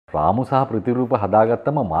රාමු සහ ප්‍රතිරූප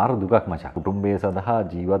හදාගත්තම මාර දුකක් මචං. කුටුම්බය සඳහා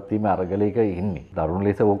ජීවත් වීම අරගලයක ඉන්නේ. දරුණු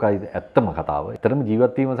ලෙස ඕකයි ඇත්තම කතාව. ඒතරම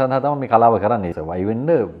ජීවත් වීම සඳහා තමයි මේ කලාව කරන්නේ. වයි වෙන්න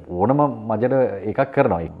ඕනම මජට එකක්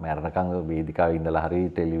කරනවා. මැරණකම් වේදිකාවේ ඉඳලා හරි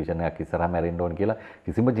ටෙලිවිෂන් එකක් ඉස්සරහා මැරෙන්න ඕන කියලා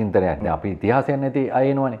කිසිම චින්තනයක් නෑ. අපි ඉතිහාසයක් නැති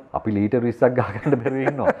අය එනවනේ. අපි ලීටර් 20ක් ගහ ගන්න බැරුව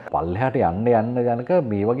ඉන්නවා. පල්ලෙහාට යන්න යනක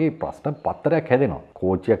මේ වගේ ප්‍රශ්න පත්තරයක් හැදෙනවා.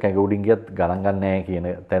 කෝච්චියක් ඇඟ උඩින් ගියත් ගණන් ගන්න නෑ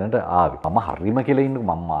කියන තැනට ආවේ. මම හරිම කියලා ඉන්න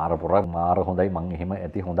මම මාර පොරක් මාර හොඳයි මං එහෙම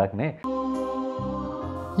ඇති හොඳක් නෑ.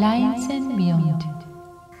 Lines and Beyond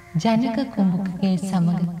ජනක කුඹුකගේ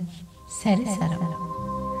සමග සැරිසරමු.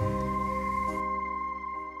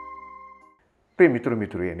 ප්‍රිය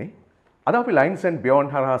මිතුරියනි, අද අපි Lines and Beyond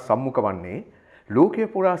හරහා සම්මුඛ වන්නේ ලෝකයේ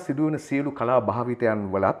පුරා සිදුවන සියලු කලා භාවිතයන්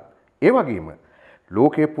වලත් ඒ වගේම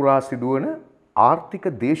ලෝකයේ පුරා සිදුවන ආර්ථික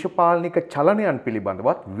දේශපාලනික චලනයන්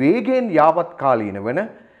පිළිබඳවත් වේගයෙන් යාවත් කාලීන වන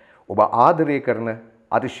ඔබ ආදරය කරන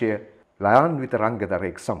අතිශය ලයාන්විත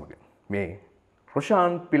රංගදරයෙක් සමග මේ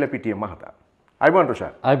රොෂාන් පිලපිටිය මහතා. අයිබෝන්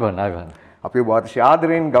රොෂාන්. අයිබෝන්. අපි ඔබ අතිශය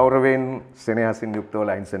ආදරයෙන් ගෞරවයෙන් සෙනෙහසින් යුක්තව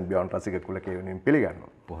Lines and Beyond රසික කුලකේ වෙනින්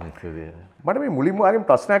පිළිගන්නවා. මට මේ මුලින්ම වගේම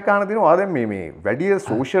ප්‍රශ්නයක් අහන්න දෙනවා. දැන් මේ වැඩි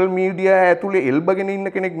සෝෂල් මීඩියා ඇතුලේ එල්බගෙන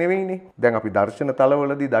ඉන්න කෙනෙක් නෙවෙයිනේ. දැන් අපි දර්ශන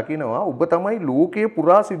තලවලදී දකිනවා ඔබ තමයි ලෝකයේ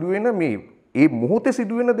පුරා සිදුවෙන මේ ඒ මොහොතේ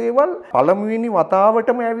සිදුවෙන දේවල් පළමුවෙනි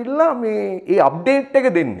වතාවටම ඇවිල්ලා මේ ඒ අප්ඩේට්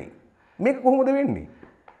එක දෙන්නේ. මේක කොහොමද වෙන්නේ?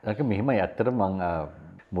 ඒක මෙහෙමයි. ඇත්තටම මම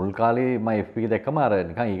මුල් කාලේ මම FB එක දැක්කම අර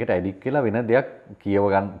නිකන් ඒකට ඇඩික්ට් වෙලා වෙන දෙයක් කියව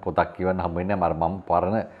ගන්න පොතක් කියවන්න හම්බ වෙන්නේ නැහැ. මම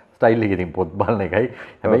පරණ ස්ටයිල් එකකින් පොත් බලන එකයි.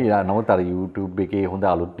 හැබැයි නමුත් අර YouTube එකේ හොඳ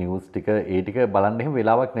අලුත් නිවුස් ටික ඒ ටික බලන්න එහෙම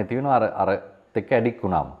වෙලාවක් නැති වෙනවා අර එක්ක ඇඩික්ට්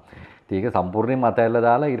වුණාම. ඒක සම්පූර්ණයෙන්ම අතහැරලා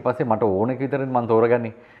දාලා ඊට පස්සේ මට ඕන එක විතරයි මම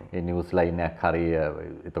තෝරගන්නේ. ඒ නිවුස් ලයින් එකක් හරි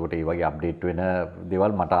එතකොට ඒ වගේ අප්ඩේට් වෙන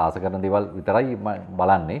දේවල් මට ආස කරන දේවල් විතරයි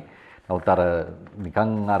බලන්නේ. නමුත් අර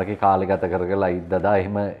නිකන් අරකේ කාලේ ගත කරලා ඉද්දදා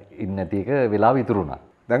එහෙම ඉන්නේ නැති එක වෙලාව ඉතුරුණා.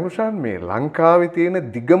 දැන් රොෂාන් මේ ලංකාවේ තියෙන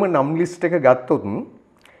දිගම නම් ලිස්ට් එක ගත්තොත්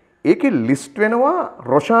ඒකේ ලිස්ට් වෙනවා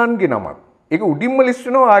රොෂාන්ගේ නමක්. ඒක උඩින්ම ලිස්ට්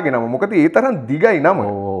වෙනවා ආගේ නම. මොකද ඒ තරම් දිගයි නම.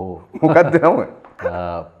 මොකද්ද නම?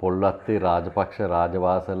 පොල්වත්තේ රාජපක්ෂ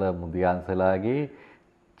රාජවාසල මුදියන්සලාගේ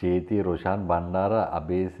චේති රොෂාන් බණ්ඩාර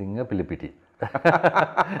අබේසිංහ පිලිපිටිය.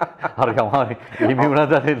 හරි අමාරුයි. එහෙම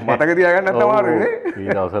වුණාද මතක තියාගන්න නැත්නම් අමාරුයිනේ.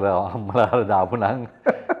 ඊ දවස්වල අම්මලා හරි දාපු නම්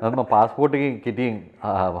මම පාස්පෝර්ට් එකේ කෙටියෙන්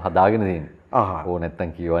හදාගෙන තියෙන්නේ. ඕ නැත්තම්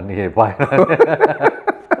කියවන්නේ එපා.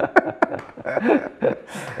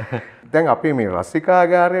 දැන් අපි මේ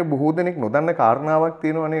රසිකාගාරයේ බොහෝ දෙනෙක් නොදන්න කාරණාවක්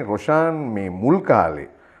තියෙනවානේ. රොෂාන් මේ මුල් කාලේ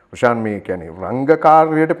රොෂාන් මේ කියන්නේ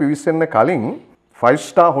රංගකාර්යයට පිවිසෙන්න කලින් 5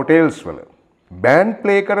 star hotels වල බෑන්ඩ්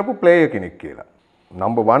ප්ලේ කරපු ප්ලේයර් කෙනෙක් කියලා.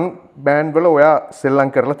 නම්බර් 1 බෑන්ඩ් වල ඔයා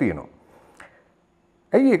සෙල්ලම් කරලා තියෙනවා.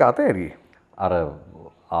 ඇයි ඒක අතෑරියේ? අර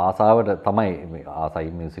ආසාවට තමයි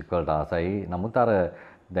ආසයි මියුසික් වලට ආසයි. නමුත් අර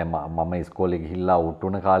දැන් මම ඉස්කෝලේ ගිහිල්ලා උට්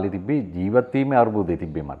වුණ කාලේ තිබ්බේ ජීවත් වීමේ අරුබුදේ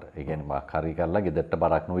තිබ්බේ මට. ඒ කියන්නේ මම හරි කරලා ගෙදරට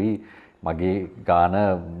බරක් නොවි මගේ ගාන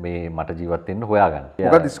මේ මට ජීවත් වෙන්න හොයාගන්න.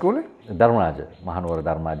 මොකද ඉස්කෝලේ? ධර්මරාජ මහනුවර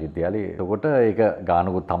ධර්මරාජ විද්‍යාලයේ. එතකොට ඒක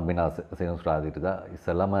ගානකුත් හම්බෙනා සෙනසුරාදාට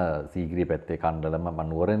ඉස්සලම සීගිරිය පැත්තේ කණ්ඩලම මම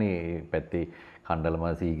නුවරනේ පැත්තේ කණ්ඩලම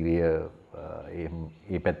සීගිරිය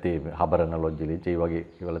ඒ පැත්තේ හබරන ලොජ්ජලිච් ඒ වගේ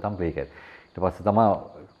ඒවල තමයි ප්ලේ කරේ. ඊට පස්සේ තමයි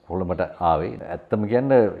කොළඹට ආවේ. ඇත්තම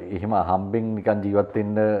කියන්න එහෙම හම්බෙන් නිකන් ජීවත්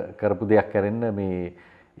වෙන්න කරපු දෙයක් කරන්න මේ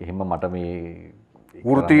එහෙම මට මේ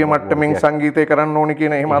වෘත්තීය මට්ටමින් සංගීතය කරන්න ඕනේ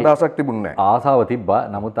කියන එහෙම අදහසක් තිබුණේ නැහැ. ආසාව තිබ්බා.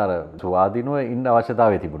 නමුත් අර ස්වාධීනව ඉන්න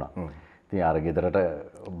අවශ්‍යතාවය තිබුණා. ඉතින් අර ගෙදරට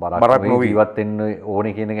බරක් නොවි ජීවත් වෙන්න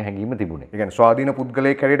ඕනේ කියන එක හැඟීම තිබුණේ. ඒ කියන්නේ ස්වාධීන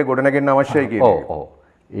පුද්ගලයෙක් හැටියට ගොඩනගෙන්න අවශ්‍යයි කියන එක. ඔව්.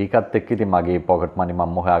 ඒකත් එක්ක ඉතින් මගේ පොකට් මනි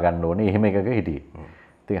මම හොයාගන්න ඕනේ. එහෙම එකක හිටියේ.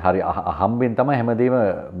 ඉතින් හරි අහම්බෙන් තමයි හැමදේම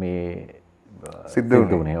මේ සිද්ධ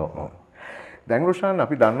වුණේ. දැන් රොෂාන්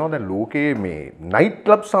අපි දන්නවා දැන් ලෝකයේ මේ නයිට්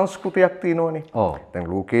ක්ලබ් සංස්කෘතියක් තියෙනවනේ. දැන්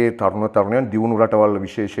ලෝකයේ තරුණ තරුණියන් දියුණු රටවල්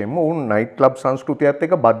විශේෂයෙන්ම උන් නයිට් ක්ලබ් සංස්කෘතියත්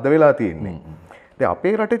එක්ක බද්ධ වෙලා තියෙන්නේ. දැන්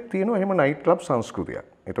අපේ රටේ තියෙනවා එහෙම නයිට් ක්ලබ් සංස්කෘතියක්.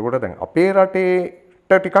 එතකොට දැන් අපේ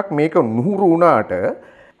රටේට ටිකක් මේක නුහුරු වුණාට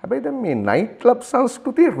හැබැයි දැන් මේ නයිට් ක්ලබ්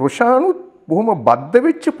සංස්කෘතිය රොෂානුත් බොහොම බද්ධ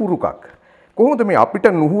වෙච්ච පුරුකක්. කොහොමද මේ අපිට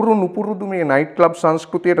නුහුරු නුපුරුදු මේ නයිට් ක්ලබ්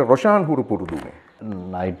සංස්කෘතියට රොෂාන් හුරු පුරුදුනේ?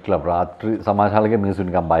 නයිට් ක්ලබ් රාත්‍රී සමාජාලගේ මිනිස්සු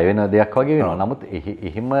නිකන් බය වෙන දෙයක් වගේ වෙනවා. නමුත්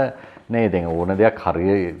එහෙම නේ දැන් ඕන දෙයක්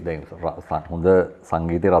හරිය දැන් හොඳ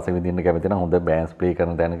සංගීතයේ රස විඳින්න කැමති නම් හොඳ බෑන්ඩ්ස් ප්ලේ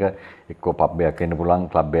කරන තැනක එක්ක පබ් එකක් වෙන්න පුළුවන්,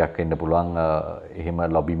 ක්ලබ් එකක් වෙන්න පුළුවන්, එහෙම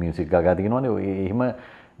ලොබි මියුසික් ගාගා තියෙනවනේ. එහෙම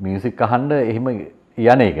මියුසික් අහන්න එහෙම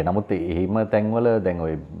යන එක. නමුත් එහෙම තැන්වල දැන්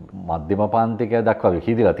ඔය මධ්‍යම පාන්තිකය දක්වා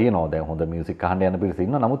විහිදලා තියෙනවා. දැන් හොඳ මියුසික් අහන්න යන පිරිස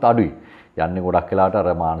ඉන්නවා. නමුත් අඩුයි. යන්නේ ගොඩක් වෙලාවට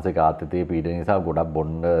අර මානසික ආතතිය පීඩන නිසා ගොඩක්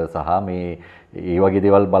බොන්න සහ මේ ඒ වගේ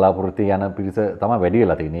දේවල් බලාපොරොත්තු යන පිරිස තමයි වැඩි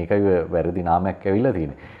වෙලා තියෙන්නේ. ඒකයි වැරදි නාමයක් ඇවිල්ලා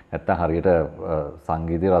තියෙන්නේ. නැත්තම් හරියට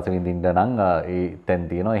සංගීතයේ රස විඳින්න නම් ඒ තැන්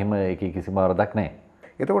තියෙනවා. එහෙම ඒකේ කිසිම වරදක් නැහැ.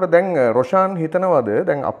 එතකොට දැන් රොෂාන් හිතනවද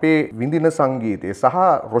දැන් අපේ විඳින සංගීතය සහ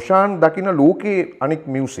රොෂාන් දකින ලෝකයේ අනික්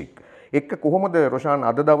මියුසික් එක්ක කොහොමද රොෂාන්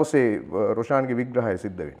අද දවසේ රොෂාන්ගේ විග්‍රහය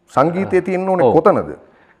සිද්ධ වෙන්නේ? සංගීතයේ තියෙන්න ඕනේ කොතනද?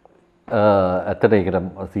 ඇත්තට ඒකට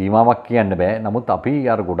සීමාවක් කියන්න බෑ. නමුත් අපි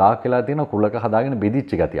අර ගොඩාක් වෙලා තියෙන කුලක හදාගෙන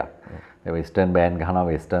බෙදිච්ච ගතියක්. වෙස්ටර්න් බෑන්ඩ් ගහනවා,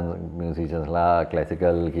 වෙස්ටර්න් මියුසිෂියන්ස්ලා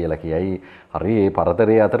ක්ලාසිකල් කියලා කියයි. හරි ඒ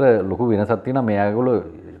පරතරයේ අතර ලොකු වෙනසක් තියෙනවා. මේගොල්ලෝ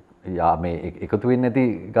මේ එකතු වෙන්නේ නැති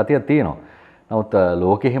ගතියක් තියෙනවා. නමුත්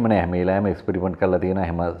ලෝකෙ එහෙම නෑ. හැම වෙලාවෙම එක්ස්පෙරිමන්ට් කරලා තියෙනවා.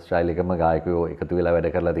 හැම ස්ටයිල් එකම ගායකයෝ එකතු වෙලා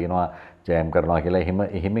වැඩ කරලා තියෙනවා, ජෑම් කරනවා කියලා.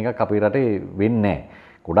 එහෙම එකක් අපේ රටේ වෙන්නේ නෑ.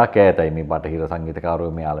 ගොඩක් ඈතයි මේ බටහිර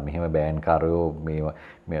සංගීතකාරයෝ මෙයාලා මෙහෙම බෑන්ඩ් කාරයෝ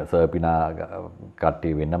මේ සර්පිනා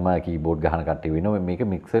කට්ටිය වෙනම කීබෝඩ් ගහන කට්ටිය වෙනම මේක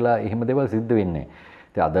මික්ස් වෙලා එහෙම දේවල් සිද්ධ වෙන්නේ.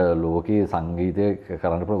 ඉතින් අද ලෝකයේ සංගීතය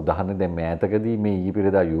කරන්න පුළුවන් උදාහරණ දැන් මෑතකදී මේ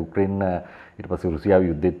ඊපෙරදා යුක්‍රේන ඊට පස්සේ රුසියාව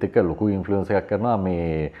යුද්ධෙත් එක්ක ලොකු ඉන්ෆ්ලුවන්ස් එකක් කරනවා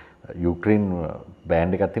මේ යුක්‍රේන්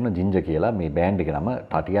බෑන්ඩ් එකක් තියෙනවා ජින්ජර් කියලා. මේ බෑන්ඩ් එක නම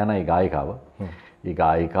ටටියානා ඒ ගායිකාව. ඒ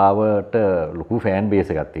ගායිකාවට ලොකු ෆෑන්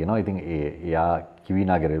බේස් එකක් තියෙනවා. ඉතින් එයා කිවි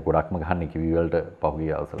නගරේ ගොඩක්ම ගහන්නේ කිවි වලට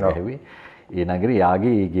පහුගිය අවසර ගැහුවේ. ඒ නගරේ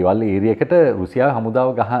යාගේ ඒ ගෙවල් ඒරියකට රුසියාවේ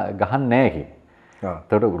හමුදාව ගහන්නේ නැහැ කි.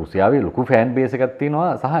 එතකොට රුසියාවේ ලොකු ෆෑන් බේස් එකක්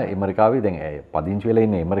තියෙනවා සහ ඇමරිකාවේ දැන් පදිංචි වෙලා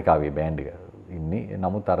ඉන්නේ ඇමරිකාවේ බෑන්ඩ් එක ඉන්නේ.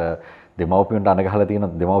 නමුත් අර දෙමව්පියන්ට අඬ ගහලා තියෙන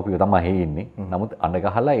දෙමව්පියෝ තමයි හේ ඉන්නේ. නමුත් අඬ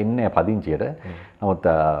ගහලා එන්නේ පදිංචියට. නමුත්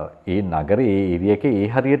ඒ නගරේ ඒ ඒරියා එකේ ඒ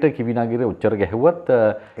හරියට කිවි නගරේ උච්චර ගැහුවත්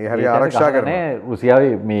ඒ හරිය ආරක්ෂා කරනවා.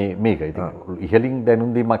 රුසියාවේ මේක. ඉතින් ඉහලින්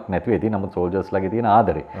දැනුම් දීමක් නැතුව ඇති. නමුත් සෝල්ජර්ස්ලාගේ තියෙන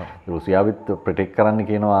ආදරේ. රුසියාවෙත් ප්‍රොටෙක්ට් කරන්න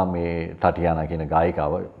කියනවා මේ ටටියානා කියන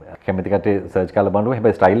ගායිකාව. කැමති කටේ සර්ච් කරලා බලනවා.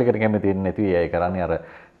 හැබැයි ස්ටයිල් එකට කැමති වෙන්නේ නැතුව ඒ කරන්නේ අර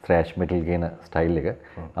thrash metal කියන ස්ටයිල් එක.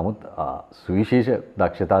 නමුත් සුවිශේෂ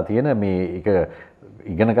දක්ෂතා තියෙන මේ එක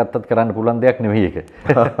ඉගෙන ගත්තත් කරන්න පුළුවන් දෙයක් නෙවෙයි ඒක.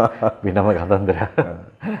 වෙනම කතන්දරයක්.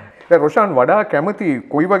 දැන් රොෂාන් වඩා කැමති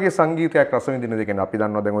කොයි වගේ සංගීතයක් රස විඳිනද කියන්නේ අපි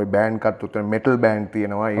දන්නවා දැන් ওই බෑන්ඩ් එකත් උතන මෙටල් බෑන්ඩ්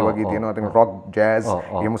තියෙනවා ඒ වගේ තියෙනවා දැන් රොක් ජෑස්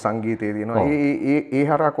එහෙම සංගීතය තියෙනවා. ඒ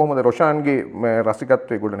හරහා කොහොමද රොෂාන්ගේ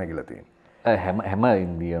රසිකත්වයේ ගොඩ නැගිලා තියෙන්නේ? හැම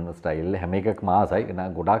ඉන්දියන් ස්ටයිල් හැම එකක්ම ආසයි.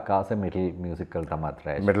 ගොඩාක් ආස මෙටල් මියුසික් වල තමයි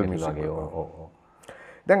thrash මෙටල් වගේ.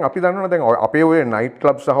 දැන් අපි දන්නවා දැන් අපේ ඔය නයිට්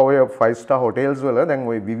ක්ලබ් සහ ඔය 5 ස්ටාර් හොටෙල්ස් වල දැන්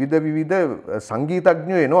ඔය විවිධ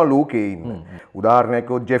සංගීතඥයෝ එනවා ලෝකේ ඉන්න.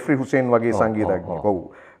 උදාහරණයක් ජෙෆ්රි හුසේන් වගේ සංගීතඥයෙක්. ඔව්.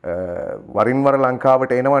 වරින් වර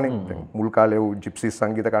ලංකාවට එනවනේ. මුල් කාලේ ඔව් ජිප්සි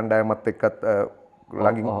සංගීත කණ්ඩායමත් එක්කත්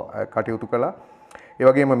ළඟින් කටයුතු කළා. ඒ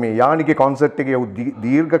වගේම මේ යානිගේ කොන්සර්ට් එකේ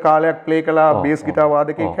දීර්ඝ කාලයක් ප්ලේ කළා බේස් ගිටාර්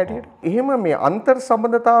වාදකයෙක් හැටියට. එහෙම මේ අන්තර්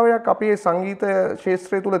සම්බන්ධතාවයක් අපේ සංගීත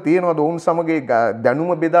ශාස්ත්‍රය තුල තියෙනවද? ඔවුන් සමග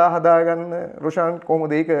දැනුම බෙදා හදාගන්න රොෂාන්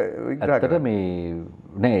කොහොමද ඒක විග්‍රහ කරන්නේ? ඇත්තට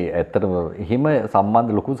මේ නෑ ඇත්තටම එහෙම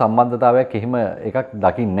සම්බන්ධ ලොකු සම්බන්ධතාවයක් එහෙම එකක්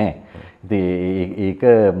දකින්නේ නෑ. ඉතින් ඒක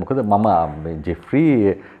මොකද මම ජෙෆ්රි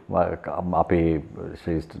අපේ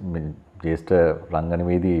ජේෂ්ඨ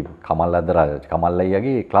රංගනවේදී කමල් අදරාජ කමල්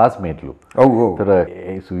අයියාගේ ක්ලාස්මේට්ලු. ඔව් ඔව්. ඒතර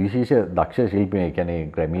ඒ සුවිශේෂ දක්ෂ ශිල්පියෙක්. ඒ කියන්නේ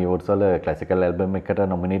ග්‍රැමි අවුඩ්ස් වල ක්ලාසිකල් ඇල්බම් එකකට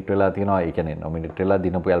නොමිනේට් වෙලා තියෙනවා. ඒ කියන්නේ නොමිනේට් වෙලා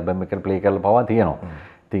දිනපු ඇල්බම් එකකට ප්ලේ කරලා පවා තියෙනවා.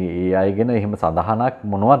 ඉතින් ඒ අයගෙන එහෙම සඳහනක්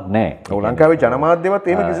මොනවත් නැහැ. ඔව් ලංකාවේ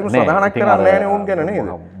ජනමාධ්‍යවත් එහෙම කිසිම සඳහනක් කරන්නේ නැහැ නේ උන් ගැන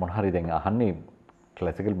නේද? මොන හරි දැන් අහන්නේ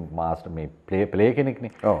ක්ලාසිකල් මාස්ටර් මේ ප්ලේ කෙනෙක්නේ.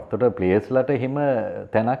 එතකොට ප්ලේයර්ස්ලාට එහෙම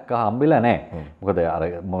තැනක් හම්බෙලා නැහැ. මොකද අර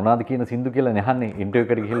මොනවද කියන සින්දු කියලා නැහන්නේ ඉන්ටර්වියු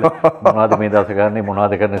එකට ගිහිල්ලා මොනවද මේ දවස් කරන්නේ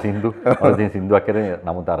මොනවද කරන සින්දු මොනවද සින්දුවක් කරන්නේ.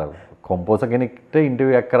 නමුත් අර කොම්පෝසර් කෙනෙක්ට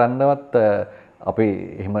ඉන්ටර්වියු එකක් කරන්නවත් අපේ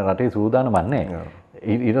එහෙම රටේ සූදානමක් නැහැ.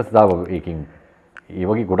 ඊට පස්සේ ඒකින් ඒ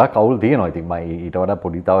වගේ ගොඩක් අවුල් තියෙනවා. ඉතින් මම ඊට වඩා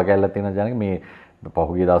පොඩි තව කැලලක් තියෙන ජනක මේ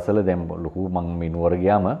පහුගිය දවස්වල දැන් ලොකු මම මේ නුවර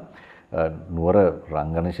ගියාම නුවර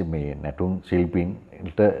රංගන මේ නැටුම්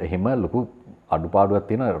ශිල්පීන්ට එහෙම ලොකු අඩුපාඩුවක්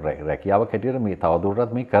තියෙන රැකියාවක් හැටියට මේ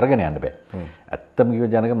තවදුරටත් මේ කරගෙන යන්න බෑ. ඇත්තම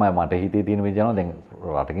කිව්ව ජනක මට හිතේ තියෙන මේ ජනවා දැන්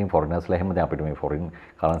රටකින් ෆොරිනර්ස්ලා එහෙම දැන් අපිට මේ ෆොරින්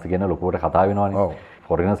කරන්සි ගැන ලොකුවට කතා වෙනවනේ.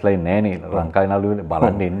 ෆොරිනර්ස්ලා ඉන්නේ නෑනේ ලංකාවේ නළුවේ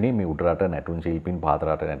බලන්න එන්නේ මේ උඩ රට නැටුම් ශිල්පීන්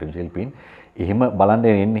පහත රට නැටුම් ශිල්පීන් එහෙම බලන්න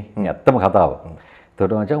එන්නේ. ඇත්තම කතාව.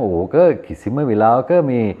 එතකොට මචං ඕක කිසිම වෙලාවක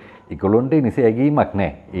මේ ඉගොලොන්ට නිසි ඇගීමක්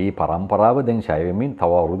නැහැ. ඒ පරම්පරාව දැන් ඡය වෙමින්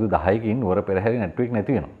තව අවුරුදු 10කින් නුවර පෙරහැරි නැට්ටුවෙක්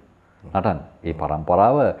නැති වෙනවා. නටන්න. ඒ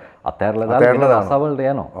පරම්පරාව අතහැරලා දාලා වෙන රසවලට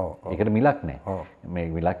යනවා. ඒකට මිලක් නැහැ. මේ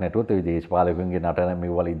මිලක් නැතුවත් ඒ දේශපාලකයන්ගේ නටන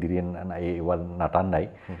මේවල ඉදිරියෙන් ඒවල් නටන්නයි.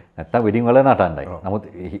 නැත්තම් වෙඩින් වල නටන්නයි. නමුත්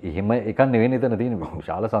එහෙම එකක් නෙවෙයි එතන තියෙන්නේ.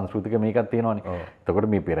 විශාල සංස්කෘතික මේකක් තියෙනවානේ. එතකොට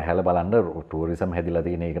මේ පෙරහැර බලන්න ටූරිසම් හැදිලා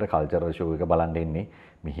තියෙන එකට කල්චරල් ෂෝ එක බලන්න එන්නේ.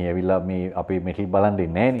 මෙහි ඇවිල්ලා මේ අපේ මෙහි බලන්න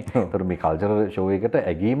ඉන්නේ නෑනේ. එතකොට මේ කල්චරල් ෂෝ එකට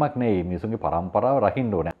ඇගීමක් නෑ. මේ මිනිසුන්ගේ පරම්පරාව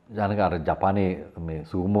රකින්න ඕනේ. ජනක අර ජපානයේ මේ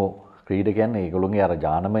සූමෝ ක්‍රීඩකයන් ඒගොල්ලෝගේ අර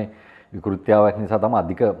ජානමය විකෘතියාවක් නිසා තමයි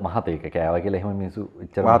අධික මහත ඒක කෑවා කියලා එහෙම මිනිස්සු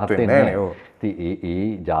එච්චර මහත් වෙන්නේ නෑ. ඉතින් ඒ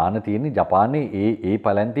ජාන තියෙන්නේ ජපානයේ ඒ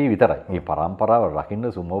පැලැන්තිය විතරයි. මේ පරම්පරාව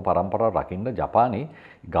රකින්න සුමෝ පරම්පරාව රකින්න ජපානයේ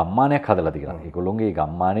ගම්මානයක් හදලා තියෙනවා. ඒගොල්ලෝගේ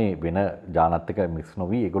ගම්මානේ වෙන ජානත් එක්ක මික්ස්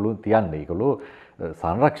නොවි ඒගොල්ලෝ තියන්නේ. ඒගොල්ලෝ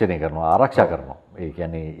සංරක්ෂණය කරනවා ආරක්ෂා කරනවා. ඒ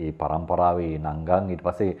කියන්නේ මේ පරම්පරාවේ නංගන් ඊට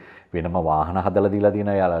පස්සේ වෙනම වාහන හදලා දීලා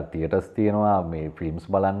තියෙනවා. යාලා තියටර්ස් තියෙනවා. මේ ෆිල්ම්ස්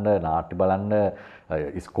බලන්න, නාට්‍ය බලන්න,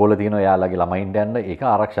 ඉස්කෝල තියෙනවා. යාලගේ ළමයින්ට යන්න ඒක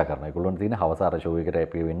ආරක්ෂා කරනවා. ඒගොල්ලන්ට තියෙන හවස අර ෂෝ එකට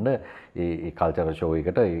ඇපි වෙන්න ඒ කල්චරල් ෂෝ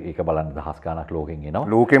එකට ඒක බලන්න දහස් ගණක් ලෝකෙන් එනවා.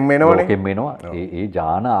 ලෝකෙන් එනවා. ඒ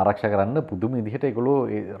ජාන ආරක්ෂා කරන්න පුදුම විදිහට ඒගොල්ලෝ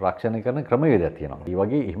ඒ රක්ෂණය කරන ක්‍රමවේදයක් තියෙනවා. ඒ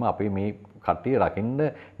වගේ එහෙම අපේ මේ කට්ටිය රකින්න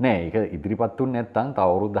නෑ. ඒක ඉදිරිපත් තුන්නේ නැත්නම් තව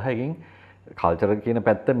අවුරුදු 10කින් කල්චර් කියන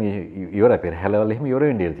පැත්ත මේ ඉවරයි. පෙරහැරවල එහෙම ඉවර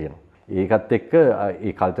වෙන්න ඉඩ තියෙනවා. ඒකත් එක්ක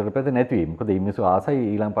ඒ කල්චර් පැත්ත නැති වෙයි. මොකද මේ මිනිස්සු ආසයි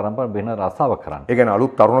ඊළඟ පරම්පරාව වෙන රස්සාවක් කරන්න. ඒ කියන්නේ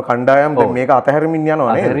අලුත් තරුණ කණ්ඩායම් දැන් මේක අතහැරමින්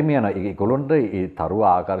යනවා නේද? අතහැරමින් යනවා. ඒගොල්ලොන්ට ඒ තරුව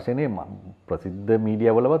ආකර්ෂණයේ ප්‍රසිද්ධ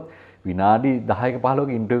මීඩියා වලවත් විනාඩි 10ක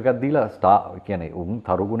 15ක ඉන්ටර්විව් එකක් දීලා ස්ටාර් කියන්නේ උන්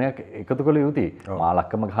තරු ගුණයක් එකතු කළ යුතුයි.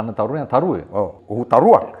 මාලක්කම ගහන තරුණයා තරුවේ. ඔව්. ඔහු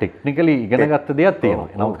තරුවක්. ටෙක්නිකලි ඉගෙන ගත්ත දෙයක් තියෙනවා.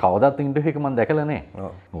 නමුත් කවදාත් ඉන්ටර්විව් එක මම දැකලා නැහැ.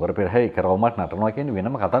 මොකද පෙරහැරේ කරවමක් නටනවා කියන්නේ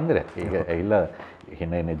වෙනම කතන්දරයක්. ඒක ඇවිල්ලා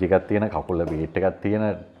එහෙන එනර්ජි එකක් තියෙන කකුල වේට් එකක් තියෙන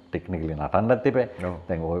ටෙක්නිකලි නටන්නත් එපා.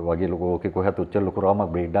 දැන් ඔය වගේ ලොකු ඕකේ කොහෙත් උච්චර ලොකු රවුමක්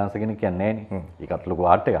බ්‍රේක් ඩාන්ස් කෙනෙක් කියන්නේ නැහැ නේ. ඒකත් ලොකු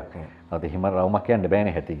ආර්ට් එකක්. නැත්නම් එහෙම රවුමක් කියන්න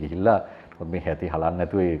බෑනේ. හැටි ගිහිල්ලා මේ හැටි හලන්න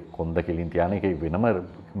නැතුව ඒ කොන්ද කෙලින් තියාන එක වෙනම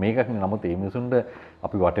මේකක් නේ. නමුත් මේ මිනිසුන්ට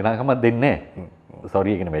අපි වටිනාකමක් දෙන්නේ නැහැ.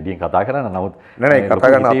 සෝරි ඒකනේ වැඩියෙන් කතා කරන්න. නමුත් නෑ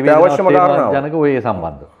කතා කරන්න අත්‍යවශ්‍යම කාරණාව. ජනක ඔය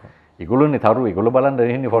සම්බන්ධ. ඒගොල්ලෝනේ තරු ඒගොල්ලෝ බලන්න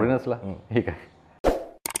ඉන්නේ ෆොරිනර්ස්ලා. ඒකයි.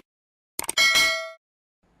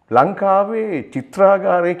 ලංකාවේ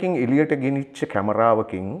චිත්‍රාගාරයකින් එළියට ගෙනිච්ච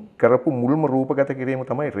කැමරාවකින් කරපු මුල්ම රූපගත කිරීම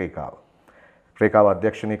තමයි රේඛාව. රේඛාව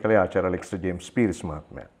අධ්‍යක්ෂණය කළේ ආචාර්ය ලෙක්ස්ටර් ජේම්ස් පීරිස්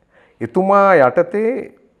මහත්මයා. එතුමා යටතේ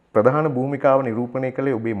ප්‍රධාන භූමිකාව නිරූපණය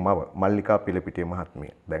කළේ ඔබේ මව මල්ලිකා පිලපිටිය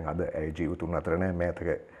මහත්මිය. දැන් අද ඇය ජීවතුන් අතර නැහැ. මෑතක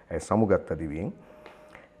ඇය සමුගත්ත දිවියෙන්.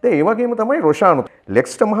 දැන් ඒ වගේම තමයි රොෂානුත්.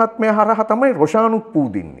 ලෙක්ස්ටර් මහත්මයා හරහා තමයි රොෂානුත්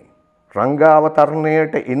පූදින්නේ.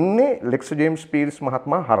 රංගාවතරණයට එන්නේ ලෙක්ස්ටර් ජේම්ස් පීරිස්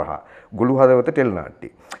මහත්මයා හරහා. ගොළු හදවත ටෙලි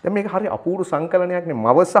නාට්‍ය. දැන් මේක හරි අපූර්ව සංකලනයක්නේ.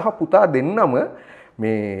 මව සහ පුතා දෙන්නම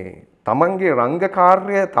මේ තමන්ගේ රංග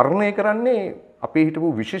කාර්ය තරණය කරන්නේ අපේ හිටපු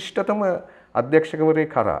විශිෂ්ටතම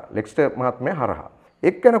අධ්‍යක්ෂකවරයෙක් හරහා ලෙක්ස්ටර් මහත්මයා හරහා.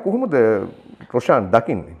 ඒක ගැන කොහොමද රොෂාන්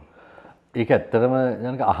දකින්නේ? ඒක ඇත්තටම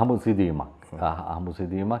යනක අහඹු සිදුවීමක්. අහඹු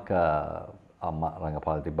සිදුවීමක් අම්මා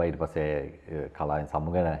රංගපාල තිබ්බා. ඊට පස්සේ කලාවෙන්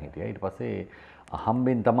සමුගෙන හිටියා. ඊට පස්සේ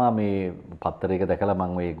අහම්බෙන් තමයි මේ පත්තරයක දැකලා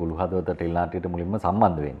මම මේ ගුළු හදවත ටෙලි නාට්‍යයට මුලින්ම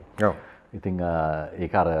සම්බන්ධ වෙන්නේ. ඔව්. ඉතින්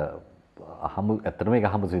ඒක අර අහඹු ඇත්තටම ඒක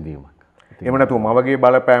අහඹු සිදුවීමක්. එහෙම නැතුව මවගේ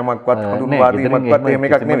බලපෑමක්වත් හඳුන්වාදීමක්වත් එහෙම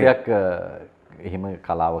එකක් නෙමෙයි. එහෙම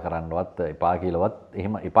කලාව කරන්නවත් එපා කියලාවත්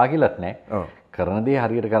එහෙම එපා කියලාත් නැහැ. කරන දේ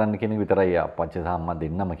හරියට කරන්න කියන විතරයි අපච්චි සහ අම්මා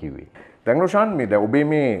දෙන්නම කිව්වේ. දැන් රොෂාන් මේ දැන් ඔබේ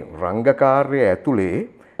මේ රංග කාර්යය ඇතුලේ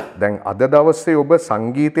දැන් අද දවසේ ඔබ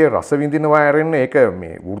සංගීතයේ රස විඳිනවා ඇරෙන්න ඒක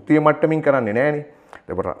මේ වෘත්තීය මට්ටමින් කරන්නේ නෑනේ.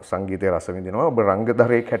 ඔබ සංගීතයේ රස විඳිනවා. ඔබ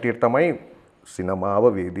රංගදරයෙක් හැටියට තමයි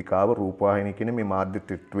සිනමාව, වේදිකාව, රූපවාහිනිය කියන මේ මාධ්‍ය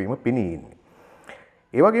ත්‍රිත්වයේම පෙනී ඉන්නේ.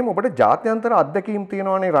 ඒ වගේම ඔබට ජාත්‍යන්තර අත්දැකීම්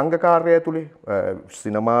තියෙනවානේ රංග කාර්යය ඇතුලේ.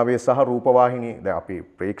 සිනමාවේ සහ රූපවාහිනියේ දැන් අපි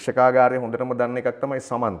ප්‍රේක්ෂකාගාරයේ හොඳටම දන්න එකක් තමයි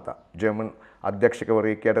සමන්තා. ජර්මන්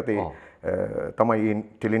අධ්‍යක්ෂකවරයෙක් යටතේ තමයි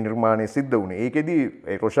ටෙලි නිර්මාණය සිද්ධ වුණේ. ඒකෙදි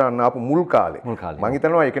රොෂාන් ආපු මුල් කාලේ මම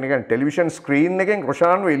හිතනවා ඒක නිකන් ටෙලිවිෂන් ස්ක්‍රීන් එකෙන්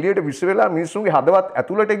රොෂාන්ව එළියට විශ්ව වෙලා මිනිස්සුන්ගේ හදවත්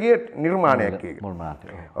ඇතුළට ගිය නිර්මාණයක් ඒක.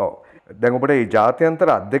 ඔව්. දැන් ඔබට මේ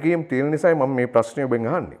ජාත්‍යන්තර අත්දැකීම් තියෙන නිසායි මම මේ ප්‍රශ්නේ ඔබෙන්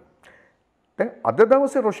අහන්නේ. දැන් අද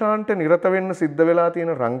දවසේ රොෂාන්ට නිරත වෙන්න සිද්ධ වෙලා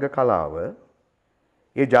තියෙන රංග කලාව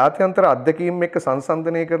ඒ ජාත්‍යන්තර අත්දැකීම් එක්ක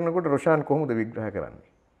සංසන්දනය කරනකොට රොෂාන් කොහොමද විග්‍රහ කරන්නේ?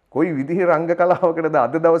 කොයි විදිහේ රංග කලාවකටද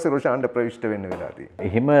අද දවසේ රොෂාන්ට ප්‍රවිෂ්ඨ වෙන්න වෙලා තියෙන්නේ?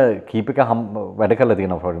 එහෙම කීපක වැඩ කරලා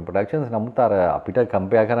තියෙනවා ෆොරින් ප්‍රොඩක්ෂන්ස්. නමුත් අර අපිට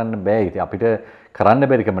කම්පෙයාර් කරන්න බෑ. ඉතින් අපිට කරන්න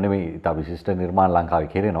බැරිකම නෙමෙයි. ඉතින් විශිෂ්ට නිර්මාණ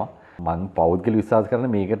ලංකාවේ කෙරෙනවා. මම පෞද්ගලික විශ්වාස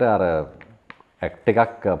කරන මේකට අර ඇක්ට්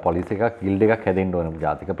එකක්, පොලිසි එකක්, ගිල්ඩ් එකක් හැදෙන්න ඕන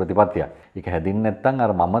ජාතික ප්‍රතිපත්තියක්. ඒක හැදින්නේ නැත්නම්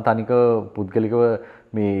අර මම තනික පුද්ගලිකව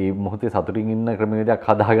මේ මොහොතේ සතුටින් ඉන්න ක්‍රමවේදයක්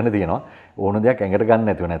හදාගෙන තියෙනවා. ඕන දෙයක් ඇඟට ගන්න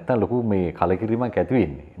නැතුව නැත්තම් ලොකු මේ කලකිරීමක් ඇති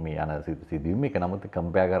වෙන්නේ. මේ අන සිදුවීම එක නමුත්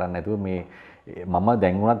කම්පෙයාර් කරන්නේ නැතුව මේ මම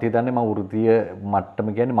දැන් වුණත් හිතන්නේ මම වෘත්තීය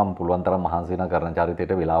මට්ටම කියන්නේ මම පුළුවන් තරම් මහන්සි වෙන කරන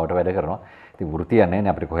චරිතයට වෙලාවට වැඩ කරනවා. ඉතින් වෘත්තිය නැහැ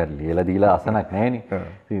නේ අපිට කොහෙද ලියලා දීලා අසනක් නැහැ නේ.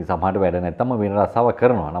 ඉතින් සමහරට වැඩ නැත්තම් වෙන රස්සාවක්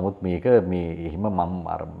කරනවා. නමුත් මේක මේ එහෙම මම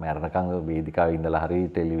අර මැරණකම් වේදිකාවේ ඉඳලා හරි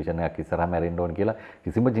ටෙලිවිෂන් එකක් ඉස්සරහා මැරෙන්න ඕන කියලා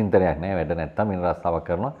කිසිම චින්තනයක් නැහැ. වැඩ නැත්තම් වෙන රස්සාවක්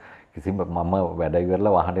කරනවා. කිසිම මම වැඩ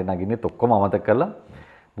ඉවරලා වාහනේ නගින්නෙත් ඔක්කොම අමතක කරලා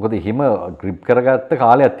මොකද එහෙම ග්‍රිප් කරගත්ත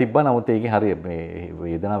කාලයක් තිබ්බා. නමුත් ඒකේ හරිය මේ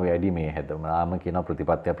වේදනාව වැඩි මේ හැදම කියන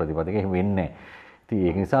ප්‍රතිපත්තියක එහෙම වෙන්නේ නැහැ. ඉතින්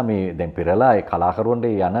ඒක නිසා මේ දැන් පෙරලා ඒ කලාකරුවන්ට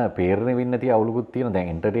යන පේරණ වෙන්න තිය අවුලකුත් තියෙනවා.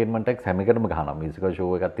 දැන් එන්ටර්ටේන්මන්ට් එක හැම එකටම ගහනවා. මියුසිකල්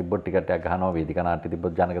ෂෝ එකක් තිබ්බොත් ටිකට් එකක් ගහනවා. වේදිකා නාට්‍ය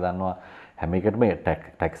තිබ්බොත් ජනක දන්නවා. හැම එකටම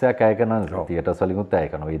ටැක්ස් එකක් අය කරනවා. තියටර්ස් වලින්ුත් අය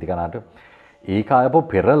කරනවා වේදිකා නාට්‍ය. ඒක ආයපෝ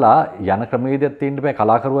පෙරලා යන ක්‍රමවේදයක් තියෙන්න බෑ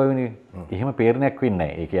කලාකරුවා වෙනුවෙන්. එහෙම පේරණයක් වෙන්නේ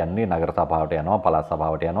නැහැ. ඒ කියන්නේ නගර සභාවට යනවා, පළාත්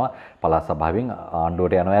සභාවට යනවා, පළාත් සභාවෙන්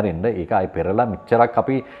ආණ්ඩුවට යනවා ඇරෙන්න. ඒක ආයි පෙරලා මෙච්චරක්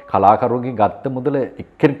අපි කලාකරුවන්ගෙන් ගත්ත මුදල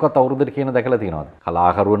එක්කෙනෙක්වත් අවුරුද්දට කියන දැකලා තියෙනවද?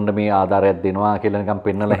 කලාකරුවන්ට මේ ආධාරයක් දෙනවා කියලා නිකන්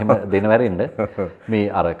පෙන්නලා එහෙම දෙනව ඇරෙන්න.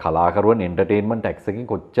 මේ අර කලාකරුවන් එන්ටර්ටේන්මන්ට් ටැක්ස් එකකින්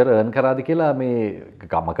කොච්චර earn කරාද කියලා මේ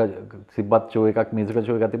ගමක සිබ්බත් ෂෝ එකක්, මියුසිකල්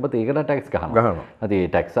ෂෝ එකක් තිබ්බත් ඒකට ටැක්ස් ගහනවා. ඉතින්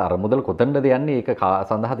ඒ ටැක්ස් අර මුදල කොතනද යන්නේ? ඒක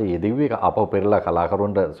සඳහාද යෙදුවේ ආපහු පෙරලා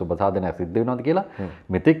කලාකරුවන්ට සුබ සාධනයක් සිද්ධ වෙනවද කියලා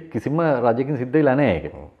මෙතෙක් කිසිම රජයකින් සිද්ධ වෙලා නැහැ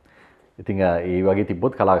ඒක. ඉතින් ඒ වගේ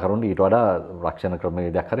තිබ්බොත් කලාකරුවන්ට ඊට වඩා රක්ෂණ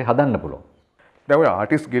ක්‍රමවේදයක් හරි හදන්න පුළුවන්. දැන් ඔය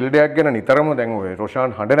ආටිස්ට් ගිල්ඩයක් ගැන නිතරම දැන් ඔය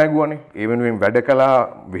රොෂාන් හඬ නැගුවානේ. ඒ වෙනුවෙන් වැඩ කළා,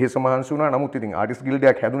 වෙහෙස මහන්සි වුණා. නමුත් ඉතින් ආටිස්ට්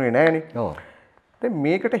ගිල්ඩයක් හැදුනේ නැහනේ. ඔව්. දැන්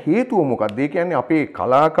මේකට හේතුව මොකක්ද? ඒ කියන්නේ අපේ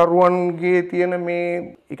කලාකරුවන්ගේ තියෙන මේ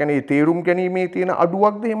ඒ කියන්නේ තේරුම් ගැනීමේ තියෙන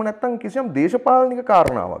අඩුවක්ද එහෙම නැත්නම් කිසියම් දේශපාලනික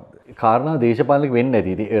කාරණාවක්ද? කාරණා දේශපාලනික වෙන්නේ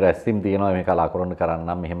නැති. ඉතින් ඒ රැස්වීම් තියෙනවා මේ කලාකරුවන්ට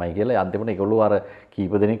කරන්නම් මෙහෙමයි කියලා. අන්තිමට ඒගොල්ලෝ අර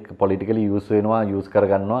කීප දෙනෙක් පොලිටිකලි යූස් වෙනවා, යූස්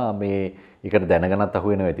කරගන්නවා. මේ ඒකට දැනගනත්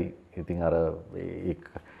අහු වෙනවා ඇති. ඉතින් අර ඒ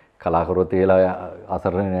කලාකරුවෝ තේලා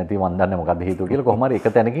අසරණ නැති මන් දන්නේ මොකද්ද හේතුව කියලා කොහොම හරි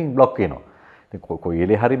එක තැනකින් බ්ලොක් වෙනවා. කොයි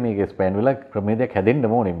වෙලේ හරි මේක ස්පෑන් වෙලා ක්‍රමවේදයක් හැදෙන්න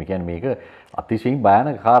ඕනේ. මේ කියන්නේ මේක අතිශයින්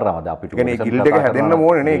භයානක කාරණාවක්. අපිට කියන්නේ ගිල්ඩ් එක හැදෙන්න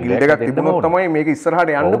ඕනේ නේ. ගිල්ඩ් එකක් තිබුණොත් තමයි මේක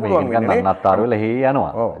ඉස්සරහට යන්න පුළුවන් වෙන්නේ නේ. නත්තර වෙලා හේ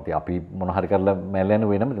යනවා. ඉතින් අපි මොන හරි කරලා මැල යන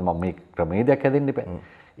වෙනම මම මේ ක්‍රමවේදයක් හැදෙන්න එපා.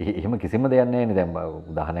 එහෙම කිසිම දෙයක් නැහැ නේ. දැන්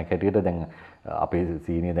උදාහරණයක් හැටියට දැන් අපේ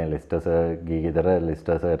සීනියර් දැන් ලෙස්ටර් සර්ගේ ගෙදර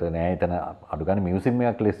ලෙස්ටර් සර්ට නෑ එතන අඩු ගන්න මියුසියම්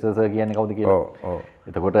එකක් ලෙස්ටර් සර් කියන්නේ කවුද කියලා. ඔව්.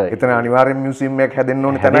 එතකොට එතන අනිවාර්යෙන් මියුසියම් එකක් හැදෙන්න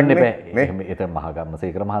ඕනේ තැනක් නේ. එහෙම එතන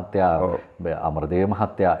මහගම්මසේකර මහත්තයා, අමරදේව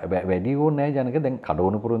මහත්තයා වැඩි ඕනේ නෑ ජනක. දැන්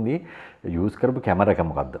කඩවණු පුරුන්දී යූස් කරපු කැමරා එක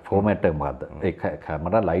මොකද්ද? ෆෝමැට් එක මොකද්ද? ඒ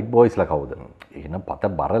කැමරා ලයිට් බොයිස්ලා කවුද? එහෙනම්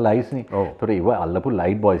පත බර ලයිට්ස් නේ. ඒතකොට ඒව අල්ලපු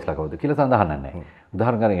ලයිට් බොයිස්ලා කවුද කියලා සඳහන් නැහැ.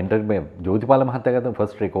 උදාහරණ ගන්න එන්ටර්ටේන්මන්ට් ජෝතිපාල මහත්තයා ගත්ත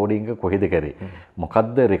ෆස්ට් රෙකෝඩින් එක කොහෙද කරේ?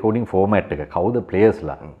 මොකද්ද රෙකෝඩින් ෆෝමැට් එක? කවුද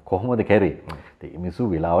ප්ලේයර්ස්ලා? කොහොමද කරේ? ඉතින් මිනිස්සු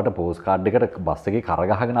වෙලාවට පෝස්ට් කාඩ් එකට බස් එකේ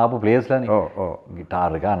කරගහගෙන ආපු ප්ලේයර්ස්ලානේ. ඔව්.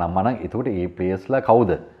 ගිටාර් එක නම්මනම් එතකොට ඒ ප්ලේයර්ස්ලා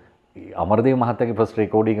කවුද? අමරදේව මහත්තයාගේ ෆස්ට්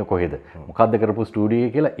රෙකෝඩින් එක කොහෙද? මොකද්ද කරපු ස්ටුඩියෝ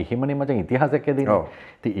එක කියලා එහෙමනේ මචං ඉතිහාසයක් හැදෙන්නේ.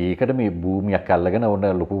 ඉතින් ඒකට මේ භූමියක් අල්ලගෙන ඕන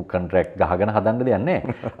ලොකු කොන්ට්‍රැක්ට් ගහගෙන හදන්න දෙයක්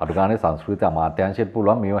නැහැ. අඩු ගානේ සංස්කෘතික අමාත්‍යාංශයට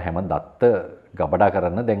පුළුවන් මේව හැම දත්ත ගබඩා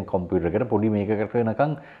කරන්න. දැන් කම්පියුටර් එකට පොඩි මේකකට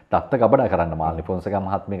වෙනකන් දත්ත ගබඩා කරන්න. මාල්නි ෆොන්සේකා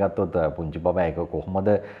මහත්මිය ගත්තොත් පුංචි බබා ඒක කොහොමද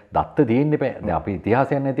දත්ත තියෙන්නේ බෑ. දැන් අපි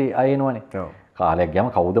ඉතිහාසයක් නැති අය එනවනේ. කාලයක්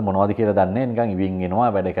ගියාම කවුද මොනවද කියලා දන්නේ නැහැ. නිකන් ඉවින්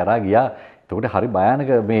එනවා වැඩ කරා ගියා. එතකොට හරි භයානක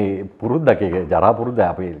මේ පුරුද්දක් ඒක ජරා පුරුද්ද.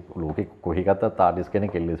 අපේ ලෝකෙ කොහේ ගත්තත් ආටිස්ට්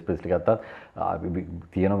කෙනෙක් එල්විස් ප්‍රෙස්ලි ගත්තත්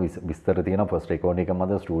තියෙන විස්තර තියෙන ෆස්ට් රෙකෝඩින් එක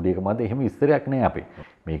මත ස්ටුඩියෝ එක මත එහෙම විස්තරයක් නෑ අපේ.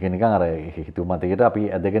 මේක නිකන් අර හිතුව මතයකට අපි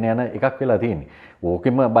ඇදගෙන යන එකක් වෙලා තියෙන්නේ.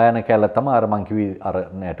 ඕකෙම භයානක කැලල තමයි අර මං කිව්වේ අර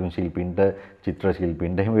නැටුම් ශිල්පීන්ට චිත්‍ර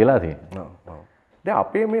ශිල්පීන්ට එහෙම වෙලා තියෙන්නේ. දැන්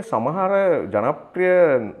අපේ මේ සමහර ජනප්‍රිය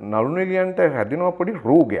නළු නිළියන්ට හැදෙනවා පොඩි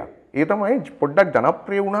රෝගයක්. ඒ තමයි පොඩ්ඩක්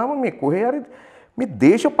ජනප්‍රිය වුණාම මේ කොහේ හරි මේ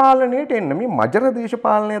දේශපාලනයට එන්න මේ මජර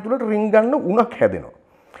දේශපාලනය තුළට රින් ගන්න උණක් හැදෙනවා.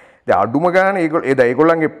 දැන් අඩුම ගානේ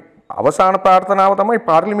ඒගොල්ලන්ගේ අවසාන ප්‍රාර්ථනාව තමයි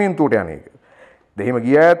පාර්ලිමේන්තුවට යන එක. දැන් එහෙම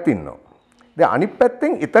ගිය අයත් ඉන්නවා. දැන් අනිත්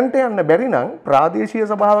පැත්තෙන් එතනට යන්න බැරි නම් ප්‍රාදේශීය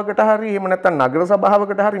සභාවකට හරි එහෙම නැත්නම් නගර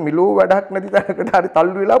සභාවකට හරි මිලෝ වැඩක් නැති තැනකට හරි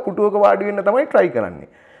තල්ලු වෙලා පුටුවක වාඩි වෙන්න තමයි try කරන්නේ.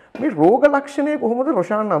 මේ රෝග ලක්ෂණය කොහොමද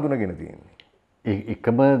රොෂාන් අඳුනගෙන තියෙන්නේ?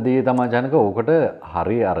 එකම දේ තමයි ජනක ඕකට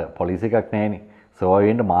හරි අර පොලිසි එකක් නැහැනේ. සර්වයි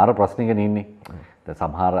වෙන්න මාර ප්‍රශ්නයක ඉන්නේ. දැන්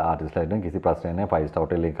සමහර ආටිස්ට්ලා ඉන්න කිසි ප්‍රශ්නයක් නැහැ. 5 ස්ටාර්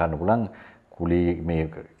හොටෙල් එකක කන්න පුළුවන්. කුලී මේ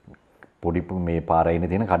පොඩි මේ පාරේ ඉන්න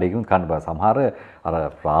තියෙන කඩේකින් කන්න බෑ. සමහර අර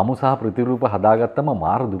රාමු සහ ප්‍රතිරූප හදාගත්තම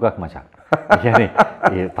මාර දුකක් මචං. ඒ කියන්නේ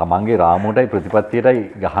ඒ තමන්ගේ රාමුවටයි ප්‍රතිපත්තියටයි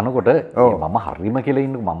ගහනකොට මම හරිම කියලා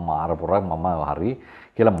ඉන්න මම මාර පොරක් මම හරි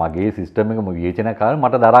කියලා මගේ සිස්ටම් එකම විවේචනය කරලා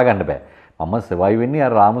මට දරා ගන්න බෑ. මම සර්වයි වෙන්නේ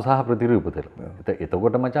අර රාමු සහ ප්‍රතිරූපතට.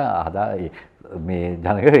 එතකොට මචං මේ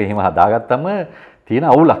ජනක එහෙම හදාගත්තම තියෙන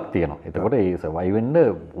අවුලක් තියෙනවා. එතකොට ඒ සර්වයිව් වෙන්න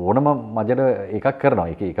ඕනම මජට එකක් කරනවා.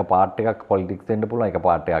 එක පාර්ට් එකක් පොලිටික්ස් වෙන්න පුළුවන්, එක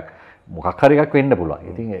පාර්ට් එකක් මොකක් හරි එකක් වෙන්න පුළුවන්.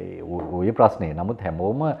 ඉතින් ওই ප්‍රශ්නේ. නමුත්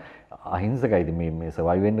හැමෝම අහිංසකයි. ඉතින් මේ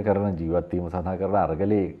සර්වයිව් වෙන්න කරන ජීවත් වීම සඳහා කරන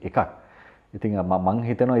අරගලේ එකක්. ඉතින් මම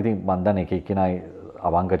හිතනවා ඉතින් මන් දන්නේ එක එක්කෙනා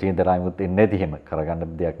අවංක චින්තනාවෙත් එන්නේ නැති හැම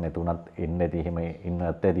කරගන්න දෙයක් නැතුණත් එන්නේ නැති හැම ඉන්නත්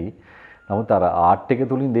ඇති. නමුත් අර ආර්ට් එක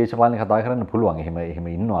තුලින් දේශපාලනය කතා කරන්න පුළුවන්. එහෙම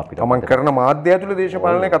ඉන්නවා අපිට. තමන් කරන මාධ්‍ය ඇතුලේ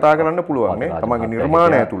දේශපාලනය කතා කරන්න පුළුවන් නේ. තමන්ගේ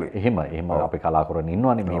නිර්මාණය ඇතුලේ. එහෙම අපි කලාකරුවන්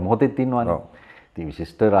ඉන්නවනේ මේ මොහොතෙත් ඉන්නවනේ. ඉතින්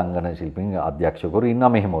විශිෂ්ට රංගන ශිල්පීන් අධ්‍යක්ෂකවරු ඉන්නවා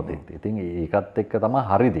මේ මොහොතෙත්. ඉතින් ඒකත් එක්ක තමයි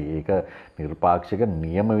හරිද. ඒක නිර්පාක්ෂික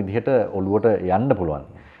නියම විදිහට ඔළුවට යන්න පුළුවන්.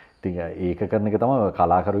 ඉතින් ඒක කරන එක තමයි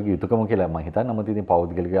කලාකරුවෙකුගේ යුතුයකම කියලා මම හිතන්නේ. නමුත් ඉතින්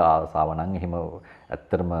පෞද්ගලික ආසාව නම් එහෙම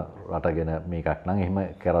ඇත්තටම රටගෙන මේකක් නම් එහෙම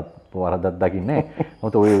කරත් වරදක් දකින්නේ නැහැ.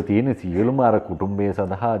 මොකද ඔය තියෙන සියලුම අර කුටුම්බය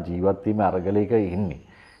සඳහා ජීවත් වීම අරගලයක ඉන්නේ.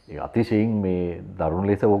 ඒ අතිශයින් මේ දරුණු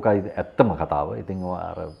ලෙස ඕකයි ඇත්තම කතාව. ඉතින්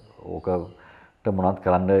අර ඕකට මොනවත්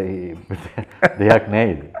කරන්න දෙයක්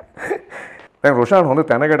නැහැ ඉතින්. දැන් රොෂාන් හොඳ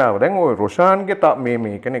තැනකට ආවා. දැන් ඔය රොෂාන්ගේ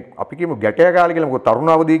මේ කෙනෙක් අපි කියමු ගැටය කාලේ කියලා මොකද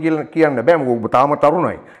තරුණාවදී කියලා කියන්න බෑ. මොකද ඔබ තාම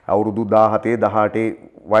තරුණයි. අවුරුදු 17 18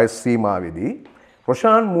 වයස් සීමාවේදී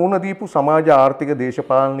රොෂාන් මූණ දීපු සමාජ ආර්ථික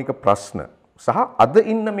දේශපාලනික ප්‍රශ්න සහ අද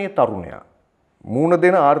ඉන්න මේ තරුණයා මූණ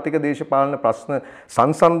දෙන ආර්ථික දේශපාලන ප්‍රශ්න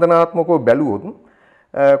සංසන්දනාත්මකව බැලුවොත්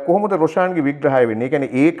කොහොමද රොෂාන්ගේ විග්‍රහය වෙන්නේ? ඒ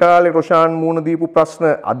කියන්නේ ඒ කාලේ රොෂාන් මූණ දීපු ප්‍රශ්න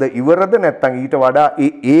අද ඉවරද නැත්නම් ඊට වඩා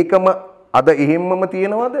ඒකම අද එහෙම්මම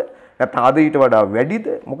තියෙනවද? නැත්නම් අද ඊට වඩා වැඩිද?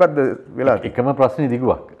 මොකද්ද වෙලා තියෙන්නේ? එකම ප්‍රශ්නේ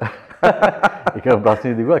දිගුවක්. එකම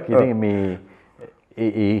ප්‍රශ්නේ දිගුවක්. ඉතින් මේ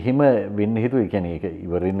එහෙම වෙන්න හේතුව ඒ කියන්නේ ඒක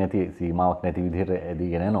ඉවරින් නැති සීමාවක් නැති විදිහට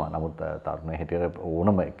ඇදීගෙන යනවා. නමුත් තරුණ හැටියට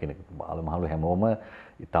ඕනම කෙනෙක් බාල මහලු හැමෝම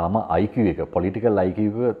ඊටාම IQ එක පොලිටිකල් IQ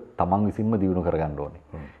එක තමන් විසින්ම දිනු කරගන්න ඕනේ.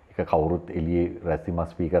 ඒක කවුරුත් එළියේ රැස්සිමස්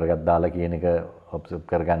ස්පීකර් එකක් දාලා කියන එක ඔබ්සර්ව්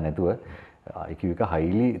කරගන්න නැතුව IQ එක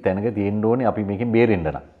highly තැනක තියෙන්න ඕනේ අපි මේකෙන් බේරෙන්න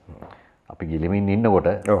නම්. අපි ගිලිමින් ඉන්නකොට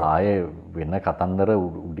ආයේ වෙන කතන්දර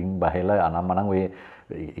උඩින් බහැලා අනම්මනම් ඔය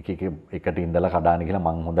එකට ඉඳලා කඩාන කියලා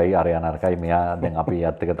මං හොඳයි අර යන අරකයි මෙයා දැන් අපි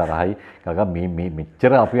යත් එක තරහයි ගගා මේ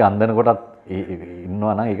මෙච්චර අපි අන්දන කොටත්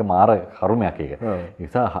ඉන්නවා නම් ඒක මාර කරුමයක් ඒක. ඒ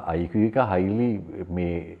නිසා IQ එක highly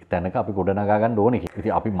මේ තැනක අපි ගොඩනගා ගන්න ඕනේ.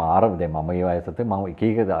 ඉතින් අපි මාර දැන් මම ඒ වයසට මම එක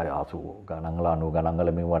 80 ගණන් වල 90 ගණන්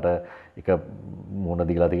වල මෙවට එක මොන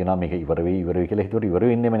දීලා තියෙනවා මේක ඉවර වෙයි කියලා හිතුවට ඉවර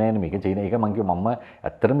වෙන්නේම නැහැ නේ මේක චීන ඒක මං කිව්වා මම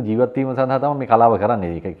ඇත්තටම ජීවත් වීම සඳහා තමයි මේ කලාව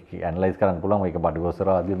කරන්නේ. ඒක ඇනලයිස් කරන්න පුළුවන් ඒක බඩගොස්සර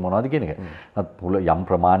ආදී මොනවද කියන එක. යම්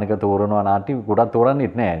ප්‍රමාණික තෝරනවා නාට්‍ය ගොඩක්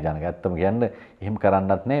තෝරන්නෙත් නැහැ ජනක. ඇත්තම කියන්නේ එහෙම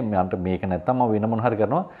කරන්නත් නැහැ. මන්ට මේක නැත්තම් මම වෙන මොන හරි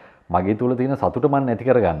කරනවා. මගේ තුල තියෙන සතුට මම නැති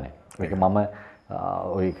කරගන්නේ. මේක මම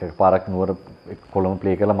ඔය එක පාරක් නුවර කොළඹ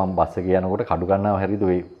ප්ලේ කරලා මම බස් එකේ යනකොට කඩු ගන්නවා හරිද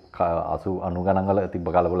ඔය 80 90 ගණන් වල තිබ්බ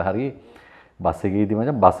කලබල හරිය බස් එකේදී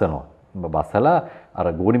මචං බස්සනවා. බස්සලා අර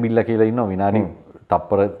ගෝණි බිල්ල කියලා ඉන්නවා විනාඩි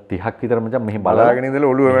තප්පර 30ක් විතර මචං මෙහෙම බලාගෙන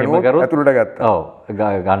ඉඳලා ඔළුව වෙනුවට ඇතුළට ගත්තා. ඔව්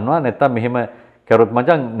ගන්නවා නැත්තම් මෙහෙම කරොත්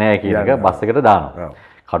මචං නෑ කියන එක බස් එකට දානවා.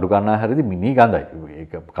 කඩු ගන්නා හැරිදී මිනි ගඳයි.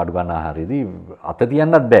 ඒක කඩු ගන්නා හැරිදී අත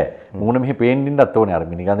තියන්නත් බෑ. මූණ මෙහෙ පේන්න ඉන්නත් ඕනේ. අර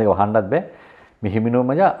මිනි ගඳ එක වහන්නත් බෑ. මෙහෙමිනෝ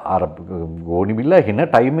මචං අර ගෝණි බිල්ල හින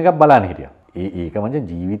ටයිම් එකක් බලන්න හිටියා. ඒක මචං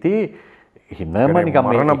ජීවිතේ හිනම නිකම්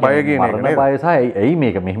මරණ බය කියන එක මරණ බය සහ ඇයි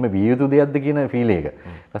මේක මෙහෙම විය යුතු දෙයක්ද කියන ෆීල් එක.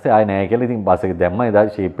 ඊට පස්සේ ආය නෑ කියලා ඉතින් බස් එක දැම්මා එදා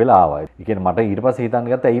ෂේප් වෙලා ආවා. ඒ කියන්නේ මට ඊට පස්සේ හිතන්න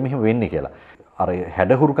ගත්තා ඇයි මෙහෙම වෙන්නේ කියලා. අර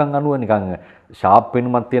හැඩහුරුකම් අනුව නිකන් ෂාප්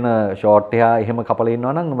වෙනුමක් තියෙන ෂෝට් එක එහෙම කපලා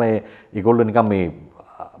ඉන්නවා නම් මේ ඒගොල්ලෝ නිකන් මේ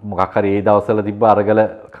මොකක් හරි ඒ දවස්වල තිබ්බ අරගල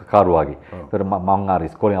කරු වගේ. ඒතර මම අර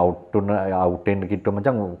ඉස්කෝලෙන් අවුට් වෙන්න කිට්ටුව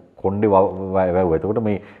මචං කොණ්ඩේ වැව්වා. එතකොට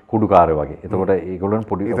මේ කුඩුකාරය වගේ. එතකොට ඒගොල්ලොන්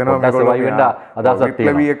පොඩි පොඩ්ඩක් සර්වයිව් වෙන්න අදහසක්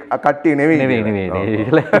තියෙනවා. විප්ලවීය කට්ටිය නෙවෙයි.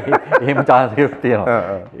 එහෙම chance එකක් තියෙනවා.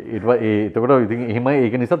 එතකොට ඉතින් එහෙම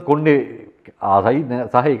ඒක නිසාත් කොණ්ඩේ ආසයි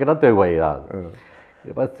සහ ඒකටත් වැව්වා ඒ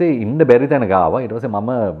ඊට පස්සේ ඉන්න බැරි තැනක ආවා. ඊට පස්සේ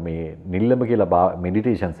මම මේ නිල්ලම කියලා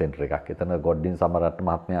මෙඩිටේෂන් සෙන්ටර් එකක්. එතන ගොඩ්ඩින් සමරට්ට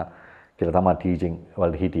මහත්මයා කියලා තමයි ටීචින්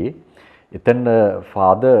වලට හිටියේ. එතන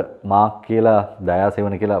ෆාදර් මාක් කියලා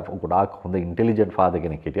දයාසෙවණ කියලා ගොඩාක් හොඳ ඉන්ටෙලිජන්ට් ෆාදර්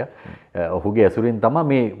කෙනෙක් හිටියා. ඔහුගේ ඇසුරින් තමයි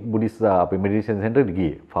මේ බුද්දිස් අපේ මෙඩිටේෂන් සෙන්ටරෙට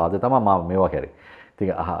ගියේ. ෆාදර් තමයි මම මේවා කරේ.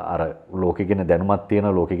 ඉතින් අර ලෝකෙ ගැන දැනුමක් තියෙන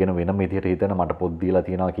ලෝකෙ ගැන වෙනම විදිහට හිතන මට පොත් දීලා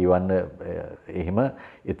තියෙනවා කියවන්න එහෙම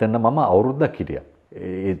එතන මම අවුරුද්දක් හිටියා.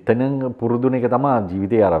 එතනින් පුරුදුන එක තමයි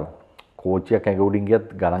ජීවිතේ අර කෝච්චියක් ඇඟ උඩින්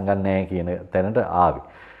ගියත් ගණන් ගන්න නැහැ කියන තැනට ආවේ.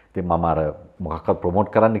 ඉතින් මම අර මොකක්වත් ප්‍රොමෝට්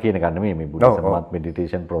කරන්න කියන එක නෙමෙයි මේ බුද්දිසම්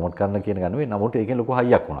මෙඩිටේෂන් ප්‍රොමෝට් කරන්න කියන එක නෙමෙයි. නමුත් ඒකෙන් ලොකු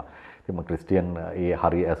හයියක් වුණා. ඉතින් මම ක්‍රිස්තියන් ඒ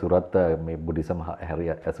හරි ඇසුරත් මේ බුද්දිසම් හරි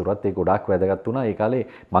ඇසුරත් ඒ ගොඩාක් වැදගත් වුණා. ඒ කාලේ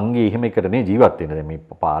මං ගේ එහෙම එකට නේ ජීවත් වෙන්නේ. දැන්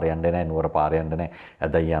මේ පාර යන්නේ නැහැ, නුවර පාර යන්නේ නැහැ.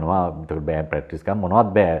 ඇදයි යනවා. ඒක බෑ ප්‍රැක්ටිස් කරන්න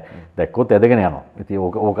මොනවත් බෑ. දැක්කොත් ඇදගෙන යනවා. ඉතින්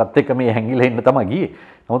ඕකත් එක්ක මේ හැංගිලා ඉන්න තමයි ගියේ.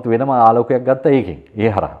 නමුත් වෙනම ආලෝකයක් ගත්තා ඒකෙන්. ඒ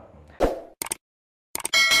හරහා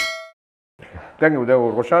දැන්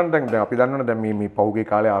රොෂාන් දැන් අපි දන්නවනේ දැන් මේ පහුගිය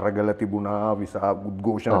කාලේ අරගල තිබුණා විසා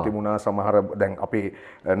උද්ඝෝෂණ තිබුණා සමහර දැන් අපේ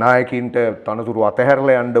නායකින්ට තනතුරු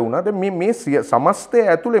අතහැරලා යන්න වුණා. දැන් මේ සමස්තය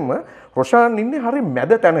ඇතුළෙම රොෂාන් ඉන්නේ හරි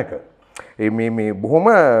මැද තැනක. මේ බොහොම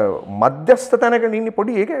මධ්‍යස්ථ තැනක ඉන්නේ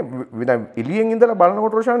පොඩි ඒක දැන් එළියෙන් ඉඳලා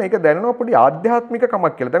බලනකොට රොෂාන් ඒක දැනෙනවා පොඩි ආධ්‍යාත්මික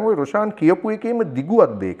කමක් කියලා. දැන් ওই රොෂාන් කියපු එකේම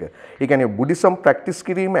දිගුවක්ද ඒක. ඒ කියන්නේ බුද්දිසම් ප්‍රැක්ටිස්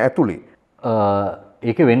කිරීම ඇතුළේ.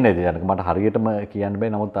 ඒක වෙන්නේ නැහැ. මට හරියටම කියන්න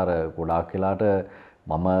බෑ. නමුත් අර ගොඩාක් වෙලාට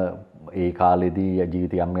මම ඒ කාලෙදී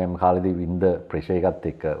ජීවිතය යම් කාලෙදී වින්ද ප්‍රෙෂර් එකත්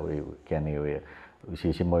එක්ක ඔය කියන්නේ ඔය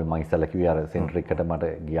විශේෂයෙන්ම ඔය මම ඉස්සෙල්ලා කිව්වේ අර සෙන්ටර් එකට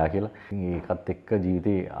මට ගියා කියලා. ඒකත් එක්ක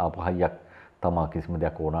ජීවිතේ ආපු හයියක් තමයි කිසිම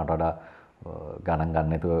දෙයක් ඕනකට වඩා ගණන් ගන්න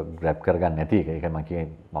නැතුව ග්‍රැබ් කරගන්න නැති එක. ඒක මම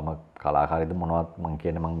කියන්නේ මම කලාකාරයද මොනවත් මම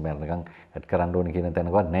කියන්නේ මම මරණකම් ඇඩ් කරන්න ඕනේ කියන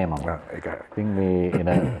තැනකවත් නෑ මම. ඒකයි. ඉතින් මේ එන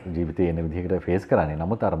ජීවිතේ එන විදිහකට ෆේස් කරන්නේ.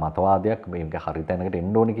 නමුත් අර මතවාදයක් මේක හරි තැනකට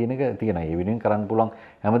එන්න ඕනේ කියන එක තියෙනවා. ඒ වෙනුවෙන් කරන්න පුළුවන්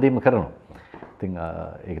හැමදේම කරනවා. ඉතින්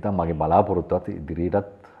ඒක තමයි මගේ බලාපොරොත්තුවත්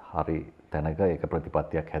ඉදිරියටත් හරි තැනක ඒක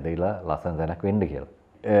ප්‍රතිපත්තියක් හැදෙයිලා ලස්සන තැනක් වෙන්න කියලා.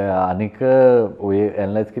 අනික ඔය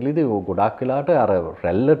ඇනලයිස් කෙලිදී ගොඩාක් වෙලාට අර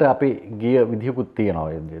රැල්ලට අපි ගිය විදිහකුත්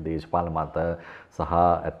තියෙනවා. දේශපාලන මත සහ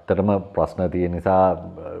ඇත්තටම ප්‍රශ්න තියෙන නිසා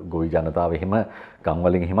ගොවි ජනතාව එහෙම ගම්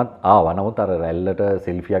වලින් එහෙමත් ආවා. නමුත් අර රැල්ලට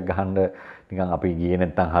සෙල්ෆියක් ගහන්න නිකන් අපි ගියේ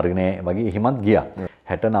නැත්තම් හරිනේ වගේ එහෙමත් ගියා.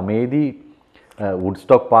 69 දී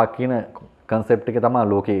වුඩ්ස්ටොක් පාක් කියන කන්සෙප්ට් එක තමයි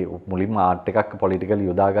ලෝකේ මුලින්ම ආර්ට් එකක් පොලිටිකලි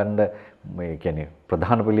යොදා ගන්න මේ කියන්නේ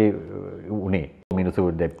ප්‍රධාන පෙළේ උනේ. මිනිස්සු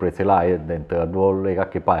ඩෙප්‍රෙස් වෙලා අය දැන් තර්ඩ් වෝල්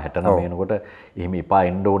එකක් එපා 69 වෙනකොට එහෙම එපා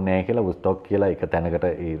එන්න ඕනේ නැහැ කියලා වුඩ්ස්ටොක් කියලා එක තැනකට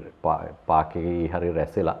ඒ පාක් එකේ හරි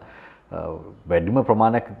රැස් වෙලා වැඩිම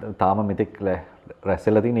ප්‍රමාණයක් තාම මෙතෙක් රැස්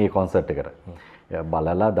වෙලා තියෙන මේ කොන්සර්ට් එකට.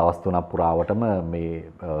 බලලා දවස් 3ක් පුරාවටම මේ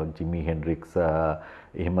ජිමි හෙන්ඩ්‍රික්ස්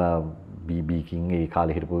එහෙම බීබී කිං ඒ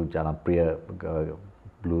කාලේ හිටපු ජනප්‍රිය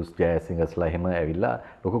බ්ලූස් ජෑස් සිංගර්ස්ලා එහෙම ඇවිල්ලා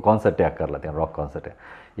ලොකු කොන්සර්ට් එකක් කරලා තියෙන රොක් කොන්සර්ට් එකක්.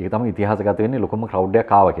 ඒක තමයි ඉතිහාසගත වෙන්නේ ලොකුම ක්‍රවුඩ්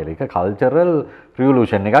එකක් ආවා කියලා. ඒක කල්චරල්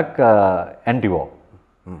රිවොලූෂන් එකක් ඇන්ටි වෝ.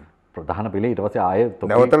 ප්‍රධාන පෙළේ ඊට පස්සේ ආයෙ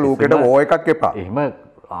තොපි නැවත ලෝකෙට වෝ එකක් එපා. එහෙම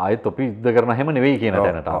ආයෙ තොපි යුද්ධ කරන හැම නෙවෙයි කියන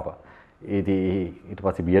තැනට ආවා. ඊට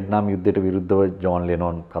පස්සේ වියට්නාම් යුද්ධයට විරුද්ධව ජෝන්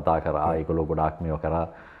ලෙනොන් කතා කරා. ඒගොල්ලෝ ගොඩාක් මේව කරා.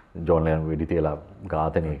 ජෝන් ලෙනොන් වෙඩි තියලා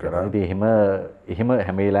ඝාතනය කරා. ඉතින් එහෙම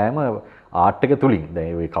හැම වෙලාවෙම ආර්ට් එක තුලින්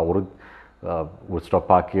දැන් ඒ කවුරුත් වුඩ්ස්ටොක්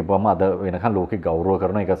පාක් කියපුවම අද වෙනකන් ලෝකෙ ගෞරව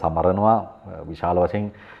කරන එක සමරනවා විශාල වශයෙන්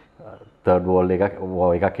තර්ඩ් වෝල්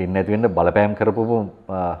එකක් ඉන්නේ නැති වෙන්න බලපෑම් කරපු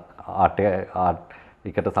ආර්ට්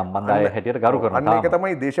එකට සම්බන්ධ අය හැටියට ගරු කරනවා. අන්න ඒක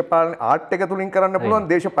තමයි දේශපාලන ආර්ට් එක තුලින් කරන්න පුළුවන්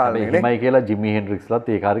දේශපාලනය නේ. එහෙමයි කියලා ජිමි හෙන්ඩ්‍රික්ස්ලත්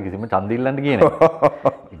ඒ කාර්ය කිසිම ඡන්ද ඉල්ලන්න ගියේ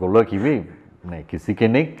නැහැ. ඒගොල්ලෝ කිව්වේ නෑ කිසි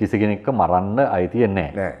කෙනෙක්ව මරන්න අයිතිය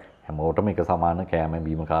නැහැ. හැමෝටම එක සමාන කෑම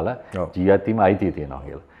බීම කාලා ජීවත් වීම අයිතිය තියෙනවා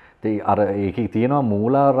කියලා. අර ඒකේ තියෙනවා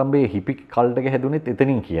මූලාරම්භයේ හිපි කල්ට් එක හැදුනෙත්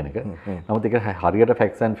එතනින් කියන එක. නමුත් ඒක හරියට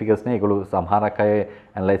ෆැක්ට්ස් ඇන්ඩ් ෆිගර්ස් නේ. ඒගොල්ලෝ සමහරක් අය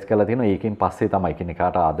ඇනලයිස් කරලා තියෙනවා. ඒකෙන් පස්සේ තමයි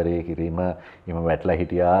කෙනෙක්ට ආදරය කිරීම, එහෙම වැටලා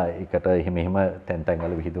හිටියා, එකට එහෙම තැන් තැන්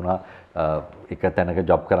වල විහිදුනා, එක තැනක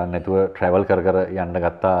ජොබ් කරන්න නැතුව ට්‍රැවල් කර යන්න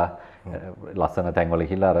ගත්තා. ලස්සන තැන් වල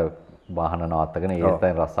ගිහිල්ලා අර වාහන නවත්තගෙන ඒ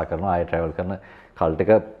තැන් රස්සා කරනවා, ආයෙ ට්‍රැවල් කරන කල්ට්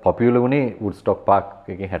එක පොපියුලර් වුණේ වුඩ්ස්ටොක් පාක්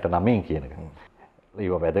එකේ 69 කියන එක.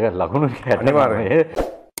 ඒක වැදගත් ලකුණු 69.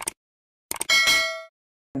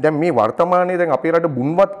 දැන් මේ වර්තමානයේ දැන් අපේ රට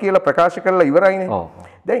බුන්වත් කියලා ප්‍රකාශ කරලා ඉවරයිනේ.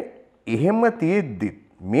 දැන් එහෙම තියෙද්දි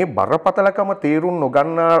මේ බරපතලකම තේරුම්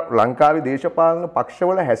නොගන්නා ලංකාවේ දේශපාලන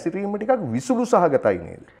පක්ෂවල හැසිරීම ටිකක් විසුළු සහගතයි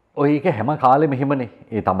නේද? ඔය ඒක හැම කාලෙම එහෙමනේ.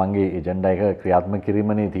 ඒ තමන්ගේ එජෙන්ඩා එක ක්‍රියාත්මක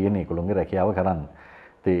කිරීමනේ තියෙන්නේ ඒගොල්ලෝගේ රැකියාව කරන්න.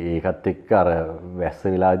 ඉතින් ඒකත් එක්ක අර වැස්ස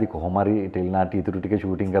වෙලාවේදී කොහොම හරි ටෙලිනාටි ඉතුරු ටික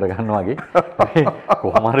ෂූටින් කරගන්නවා වගේ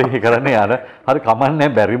කොහොම හරි කරන්නේ අර හරි කමන්නේ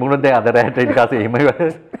බැරි වුණොත් දැන් අද රැට ඊට පස්සේ එහෙම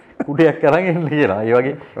කුඩයක් කරන් එන්න කියලා. ඒ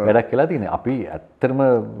වගේ වැඩක් වෙලා තියෙනවා. අපි ඇත්තටම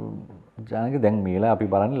ජානක දැන් මේලා අපි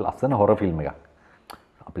බලන්නේ ලස්සන හොරර් ෆිල්ම් එකක්.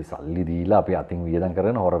 අපි සල්ලි දීලා අපි අතින් වියදම්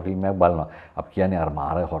කරන හොරර් ෆිල්ම් එකක් බලනවා. අපි කියන්නේ අර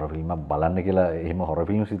මාර හොරර් ෆිල්ම් එකක් බලන්න කියලා එහෙම හොරර්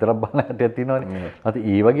ෆිල්ම්ස් විතරක් බලන හැටියක් තියෙනවානේ. අතින්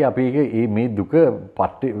ඒ වගේ අපි මේ දුක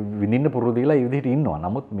විඳින්න පුරුදු වෙලා ඒ විදිහට ඉන්නවා.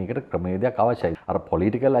 නමුත් මේකට ක්‍රමවේදයක් අවශ්‍යයි. අර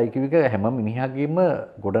පොලිටිකල් IQ එක හැම මිනිහාගේම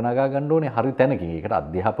ගොඩනගා ගන්න ඕනේ හරි තැනකින්. ඒකට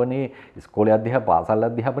අධ්‍යාපනයේ ඉස්කෝලේ අධ්‍යාපන පාසල්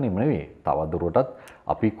අධ්‍යාපනෙම නෙවෙයි. තවදුරටත්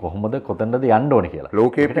අපි කොහොමද කොතනද යන්න ඕනේ කියලා.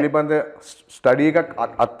 ලෝකයේ පිළිබඳ ස්ටඩි එකක්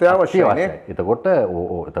අත්‍යවශ්‍යයි නේ. එතකොට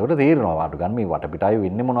තේරෙනවා වාට ගන්න මේ වටපිටාවේ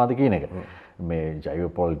වෙන්නේ මොනවද කියන එක. මේ ජෛව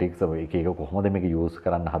පොලිටික්ස් එක කොහොමද මේක යූස්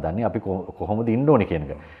කරන්න හදන්නේ, අපි කොහොමද ඉන්න ඕනේ කියන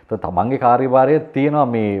එක. ඒත් තමන්ගේ කාර්යභාරය තියෙනවා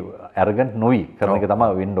මේ ඇරගන්ට් නොවි කරන එක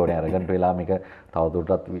තමයි වෙන්න ඕනේ. ඇරගන්ට් වෙලා මේක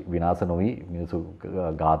තවදුරටත් විනාශ නොවි මිනිස්සු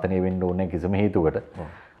ඝාතනය වෙන්න ඕනේ කිසිම හේතුවකට.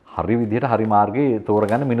 හරි විදිහට හරි මාර්ගේ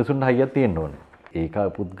තෝරගන්න මිනිසුන්ට හයියක් තියෙන්න ඕනේ. ඒක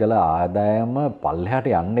පුද්ගල ආදායම පල්ලෙහාට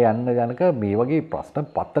යන්න යනක මේ වගේ ප්‍රශ්න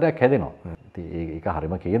පත්තරයක් හැදෙනවා. ඉතින් ඒක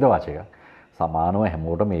හරිම ඛේදවාචකයක්. සමානව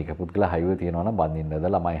හැමෝටම මේක පුද්ගල හයිවේ තියෙනවා නම් බඳින්නද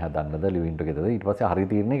ළමයි හදන්නද ලිවිං ටුගෙදර්ද ඊට පස්සේ හරි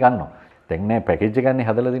තීරණේ ගන්නවා. දැන් නෑ පැකේජ් එක ගන්න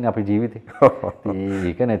හදලා තියෙන්නේ අපේ ජීවිතේ.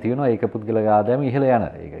 ඒක නැති වෙනවා ඒක පුද්ගල ආදායම ඉහළ යන.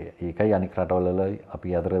 ඒකයි අනික් රටවල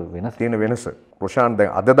අපි අතර වෙනස. තියෙන වෙනස. රොෂාන්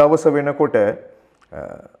දැන් අද දවස වෙනකොට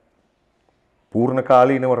පූර්ණ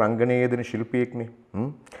කාලීනව රංගනයේ යෙදෙන ශිල්පියෙක්නේ.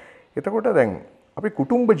 එතකොට දැන් අපි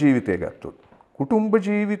කුටුම්බ ජීවිතය ගත්තොත් කුටුම්බ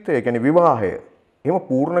ජීවිතය කියන්නේ විවාහය එහෙම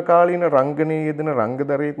පූර්ණ කාලීන රංගනයේ යෙදෙන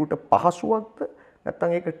රංගදරයෙකුට පහසුවක්ද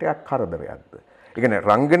නැත්නම් ඒක ටිකක් කරදරයක්ද? ඒ කියන්නේ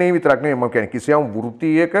රංගනයේ විතරක් නෙවෙයි මම කියන්නේ කිසියම්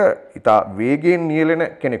වෘත්තියක ඉතා වේගයෙන් නියැලෙන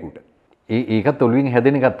කෙනෙකුට. ඒකත් ඔළුවෙන්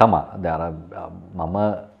හැදෙන එකක් තමයි. දැන් අර මම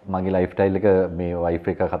මගේ ලයිෆ් ස්ටයිල් එක මේ වයිෆ්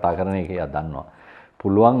එක කතා කරන එක එයා දන්නවා.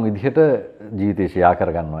 පුළුවන් විදිහට ජීවිතේ ෂෙයා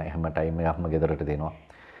කරගන්නවා. හැම ටයිම් එකක්ම ගෙදරට දෙනවා.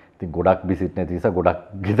 ඉතින් ගොඩක් බිසිත් නැති නිසා ගොඩක්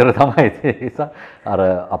ගෙදර තමයි. ඒ නිසා අර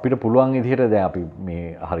අපිට පුළුවන් විදිහට දැන් අපි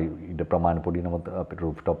මේ හරි ඉඩ ප්‍රමාණ පොඩි නමුත් අපිට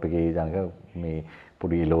රූෆ් টොප් එකේ යනක මේ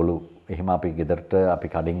පොඩි එළවලු එහෙම අපි ගෙදරට අපි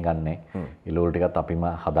කඩින් ගන්නෑ. එළවලු ටිකත් අපිම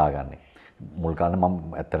හදාගන්නේ. මුල් කාලේ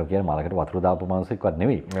මම ඇත්තට කියන මලකට වතුර දාපු මිනිස්සෙක්වත්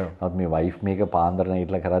නෙවෙයි. නමුත් මේ වයිෆ් මේක පාන්දර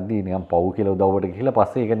නැගිටලා කරද්දී නිකන් පව් කියලා උදව්වට ගිහිල්ලා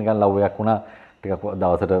පස්සේ ඒක නිකන් ලව් එකක් වුණා. ටිකක්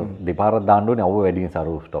දවසට දෙපාරක් දාන්න ඕනේ. අවුව වැඩි නිසා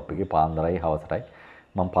රූෆ් টොප් එකේ පාන්දරයි හවසටයි.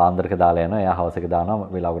 මම පාන්දරක දාලා යනවා. එයා හවසක දානවා.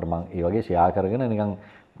 වෙලාවකට මම ඒ වගේ ෂෙයා කරගෙන නිකන්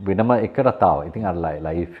වෙනම එකකට ආවා. ඉතින් අර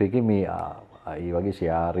ලයිෆ් එකේ මේ ඒ වගේ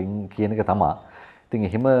ෂෙයාරින් කියන එක තමයි. ඉතින්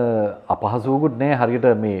එහෙම අපහසුවකුත් නෑ හරියට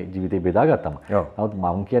මේ ජීවිතේ බෙදාගත්තම. නමුත්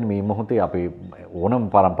මම කියන්නේ මේ මොහොතේ අපේ ඕනම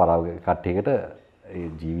පරම්පරාවක කට්ටියකට ඒ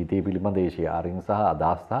ජීවිතය පිළිබඳ ඒ ෂෙයාරින් සහ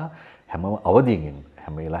අදහස් සහ හැම අවදියෙන් ඉන්න.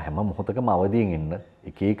 හැම වෙලාව හැම මොහොතකම අවදියෙන් ඉන්න.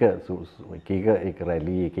 එක එක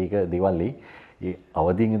රැලි එක එක දේවල් ඒ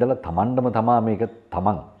අවදියෙන් ඉඳලා තමන්ටම තමා මේක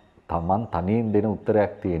තමන් තනියෙන් දෙන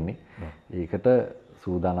උත්තරයක් තියෙන්නේ. ඒකට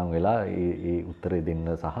සූදානම් වෙලා ඒ උත්තරේ දෙන්න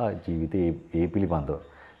සහ ජීවිතේ ඒ පිළිබඳව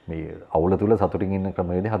මේ අවුල තුල සතුටින් ඉන්න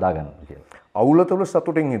ක්‍රමවේද හදාගන්න කියලා. අවුල තුල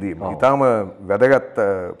සතුටින් ඉඳීම ඊටාම වැදගත්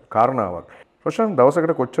කාරණාවක්. රොෂන්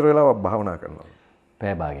දවසකට කොච්චර වෙලාවක් භාවනා කරනවද?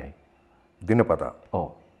 පැය භාගයයි. දිනපතා. ඔව්.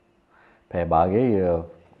 පැය භාගයේ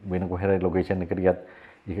වෙන කොහෙර ලොකේෂන් එකට ගියත්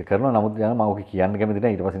ඒක කරනවා. නමුත් මම ඔක කියන්න කැමති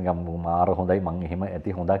නැහැ. ඊට පස්සේ නිකන් මාර හොඳයි මං එහෙම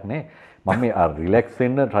ඇති හොඳක් නෑ. මම මේ රිලැක්ස්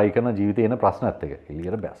වෙන්න try කරන ජීවිතේ එන ප්‍රශ්නත් එක.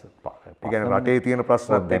 එළියට බැස. ඒ කියන්නේ රටේ තියෙන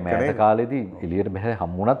ප්‍රශ්නත් එක්ක නේ. කාලේදී එළියට බැහැ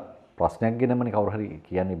හම්බුණත් ප්‍රශ්නයක් ගෙනමනේ කවුරු හරි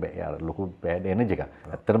කියන්නේ බෑ. අර ලොකු බෑඩ් එනර්ජි එකක්.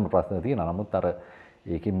 ඇත්තටම ප්‍රශ්න තියෙනවා. නමුත් අර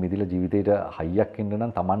ඒකෙන් මිදිලා ජීවිතේට හයියක් එන්න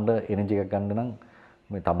නම් Tamanට එනර්ජි එකක් ගන්න නම්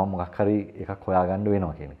මේ Taman මොකක් හරි එකක් හොයාගන්න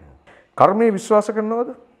වෙනවා කියන එක. කර්මයේ විශ්වාස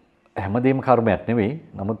කරනවද? හැමදේම කර්මයක් නෙවෙයි.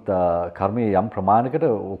 නමුත් කර්මයේ යම් ප්‍රමාණයකට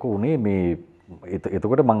ඔක උනේ මේ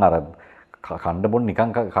එතකොට මම අර කණ්ඩ බොන්න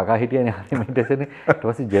නිකන් කකා හිටියනේ මෙඩිටේෂන් ඊට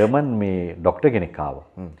පස්සේ ජර්මන් මේ ડોක්ටර් කෙනෙක් ආවා.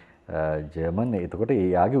 ජර්මන් එතකොට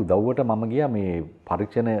එයාගේ උදව්වට මම ගියා මේ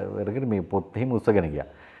පරීක්ෂණ වලකට මේ පොත් එහෙම උස්සගෙන ගියා.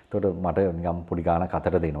 එතකොට මට නිකන් පොඩි ගාණක්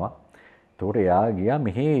අතට දෙනවා. එතකොට එයා ගියා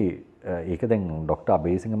මෙහි ඒක දැන් ડોක්ටර්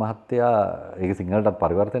අබේසිංහ මහත්තයා ඒක සිංහලටත්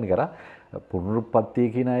පරිවර්තන කරා පුනරුත්පත්තිය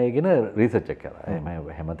කියන අය ගැන රිසර්ච් එක කරා.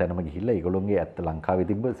 හැමතැනම ගිහිල්ලා ඒගොල්ලෝගේ ඇත්ත ලංකාවේ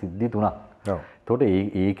තිබ්බ සිද්ධි තුනක්. එතකොට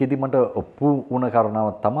ඒකෙදි මට ඔප්පු වුණ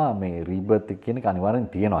කාරණාවක් තමයි මේ රීබර්ත් කියන එක අනිවාර්යෙන්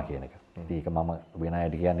තියෙනවා කියන එක. ඒක මම වෙන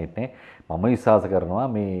අයට කියන්නෙත් නෑ. මම විශ්වාස කරනවා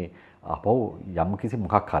මේ අපව යම් කිසි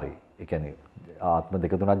මොකක් හරි. ඒ කියන්නේ ආත්ම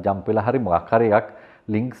දෙක තුනක් ජම්ප් වෙලා හරි මොකක් හරි එකක්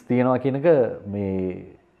ලින්ක්ස් තියෙනවා කියන එක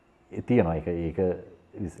මේ තියෙනවා. ඒක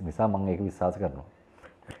නිසා මම ඒක විශ්වාස කරනවා.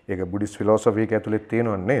 ඒක බුද්දිස් ෆිලොසොෆි එක ඇතුලේ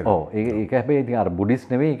තියෙනව නේද? ඔව් ඒක හැබැයි ඉතින් අර බුද්දිස්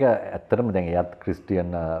නෙවෙයි ඒක ඇත්තටම දැන් එයාත්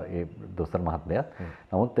ක්‍රිස්ටියන් ඒ දොස්තර මහත්මයා.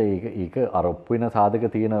 නමුත් ඒක අර ඔප්පු වෙන සාධක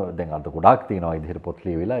තියෙන දැන් අද ගොඩාක් තියෙනවා ඉදිරියට පොත්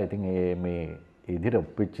ලියවිලා. ඉතින් මේ ඉදිරියට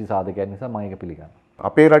ඔප්පුච්චි සාධකයන් නිසා මම ඒක පිළිගන්නවා.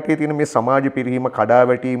 අපේ රටේ තියෙන මේ සමාජ පිරිහීම,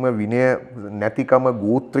 කඩාවැටීම, විනය නැතිකම,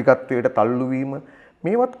 ගෝත්‍රිකත්වයට තල්ලු වීම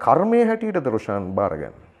මේවත් කර්මයේ හැටියටද රොෂාන්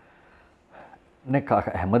බාරගන්නේ? නේ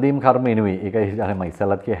හැමදේම කර්මය නෙවෙයි. ඒකයි අර මම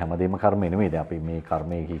ඉස්සෙල්ලත් කිය හැමදේම කර්මය නෙවෙයි. දැන් අපි මේ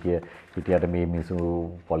කර්මය කිය හිටියට මේ මිනිස්සු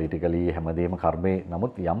පොලිටිකලි හැමදේම කර්මය.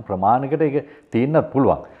 නමුත් යම් ප්‍රමාණයකට ඒක තියෙන්නත්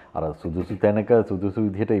පුළුවන්. අර සුදුසු තැනක සුදුසු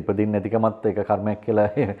විදිහට ඉපදින්න නැතිකමත් ඒක කර්මයක් කියලා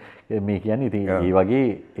මේ කියන්නේ. ඉතින් ඒ වගේ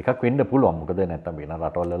එකක් වෙන්න පුළුවන්. මොකද නැත්තම් වෙන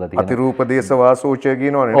රටවල් වල තියෙන අතිරූප දේශ වාසෝචය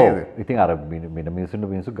කියනවනේ නේද? ඉතින් අර වෙන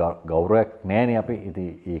මිනිස්සු ගෞරවයක් නැහැනේ අපි. ඉතින්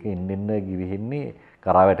ඒක එන්න ගිවිහෙන්නේ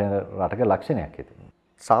කරා වැටෙන රටක ලක්ෂණයක් ඉතින්.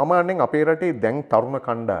 සාමාන්‍යයෙන් අපේ රටේ දැන් තරුණ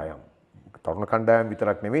කණ්ඩායම්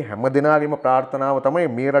විතරක් නෙවෙයි හැම දෙනාගේම ප්‍රාර්ථනාව තමයි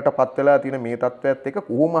මේ රට පත් වෙලා තියෙන මේ තත්ත්වයට එක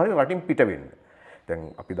කොහොම හරි රටින් පිට වෙන්න. දැන්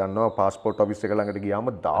අපි දන්නවා පාස්පෝර්ට් ඔෆිස් එක ළඟට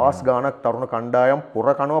ගියාම දවස් ගාණක් තරුණ කණ්ඩායම්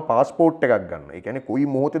පොර කනවා පාස්පෝර්ට් එකක් ගන්න. ඒ කියන්නේ කොයි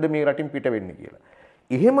මොහොතේද මේ රටින් පිට වෙන්නේ කියලා.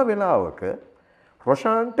 එහෙම වෙලාවක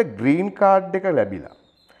රොෂාන්ට ග්‍රීන් කාඩ් එක ලැබිලා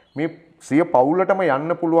මේ සිය පවුලටම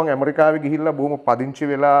යන්න පුළුවන් ඇමරිකාවේ ගිහිල්ලා බොහොම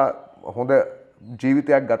පදිංචි වෙලා හොඳ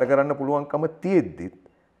ජීවිතයක් ගත කරන්න පුළුවන්කම තියෙද්දිත්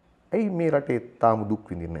ඇයි මේ රටේ තාම දුක්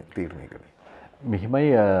විඳින්න තීරණය කළේ?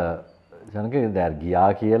 මෙහිමයි ජනක දැන් ගියා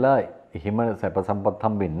කියලා එහෙම සැප සම්පත්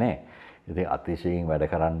හම්බෙන්නේ නැහැ. ඉතින් අතිශයින් වැඩ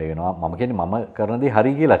කරන්න වෙනවා. මම කියන්නේ මම කරන දේ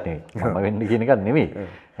හරි කියලා නෙවෙයි. මම වෙන්න කියන එකක් නෙවෙයි.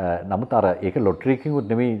 නමුත් අර ඒක ලොටරි එකකින් උත්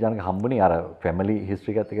නෙවෙයි ජනක හම්බුනේ අර ෆැමිලි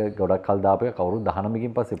හිස්ටරි එකත් එක ගොඩක් කල් දාපු එක කවුරුත්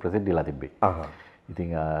 19කින් පස්සේ ප්‍රසිද්ධ වෙලා තිබ්බේ.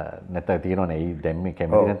 ඉතින් නැත්නම් තියෙනවනේ ඒ දැන් මේ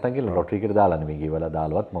කැමති නැත්නම් කියලා ලොටරි එකට දාලා නෙවෙයි ගිහවලා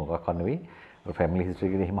දාලවත් මොකක් කර නෙවෙයි. ෆැමිලි හිස්ටරි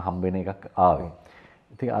එකේ එහෙම හම්බෙන එකක් ආවේ.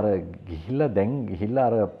 ඉතින් අර ගිහිල්ලා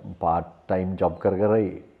අර පාර්ට් ටයිම් ජොබ් කර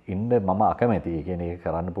ඉන්න මම අකමැති. ඒ කියන්නේ ඒක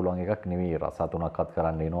කරන්න පුළුවන් එකක් නෙවෙයි. රස තුනක්වත්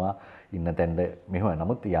කරන්න එනවා. ඉන්න තැනට මෙහෙම.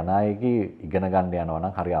 නමුත් යන අයගේ ඉගෙන ගන්න යනවා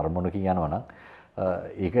නම් හරි අරමුණකින් යනවා නම්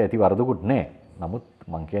ඒක ඇති වරදකුත් නැහැ. නමුත්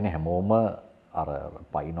මං කියන්නේ හැමෝම අර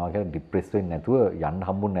පයින්නවා කියලා ડિප්‍රෙස් වෙන්නේ නැතුව යන්න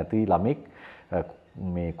හම්බුනේ නැති ළමෙක්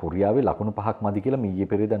මේ කොරියාවේ ලකුණු 5ක් මදි කියලා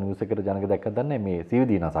මීයේ පෙරේදා නිවුස් එකට ජනක දැක්කද දන්නේ මේ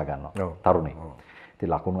සීවදී නසා ගන්නවා තරුණේ. ඉතින්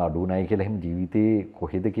ලකුණු අඩු නැහැ කියලා එහෙම ජීවිතේ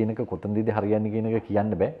කොහෙද කියන එක කොතනදද හරියන්නේ කියන එක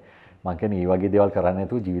කියන්න බෑ. මං කියන්නේ මේ වගේ දේවල් කරන්නේ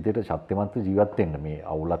නැතුව ජීවිතේට ශක්තිමත්ව ජීවත් වෙන්න. මේ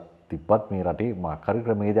අවුලක් තිබ්බත් මේ රටේ මාකරි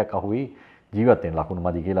ක්‍රමවේදයක් අහුවේ ජීවත් වෙන්න. ලකුණු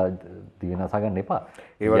මදි කියලා දිවෙනස ගන්න එපා.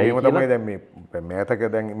 ඒ වගේම තමයි දැන් මේ මෑතක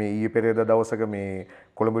දැන් මේ ඊයේ පෙරේදා දවසක මේ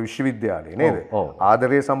කොළඹ විශ්වවිද්‍යාලයේ නේද?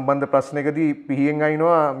 ආදරය සම්බන්ධ ප්‍රශ්නකදී පිහියෙන්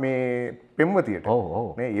අයින්නවා මේ පෙම්වතියට.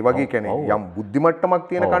 නේ ඒ වගේ කියන්නේ යම් බුද්ධිමට්ටමක්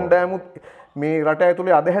තියෙන කණ්ඩායමුත් මේ රට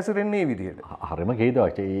ඇතුලේ අද හැසිරෙන්නේ මේ විදිහට. හරිම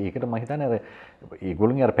කේදවත්. ඒකට මම හිතන්නේ අර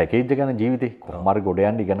ඒගොල්ලෝගේ අර පැකේජ් එක ගන්න ජීවිතේ කොහොම හරි ගොඩ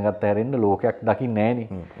යන්න ඉගෙන ගත්ත හැරෙන්න ලෝකයක් දකින්නේ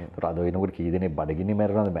නැහනේ. ඒතර අද වෙනකොට කී දෙනෙක් බඩගිනි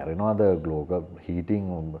මැරෙනවද ග්ලෝබල් හීටින්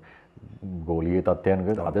ගෝලීය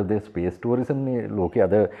තත්ත්වයන් අද ස්පේස් ටූරිසම් නේ ලෝකේ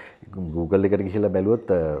අද Google එකට ගිහිල්ලා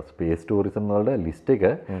බැලුවොත් ස්පේස් ටූරිසම් වල ලිස්ට් එක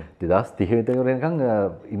 2030 විතර වෙනකන්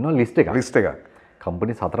ඉන්න ලිස්ට් එකක්.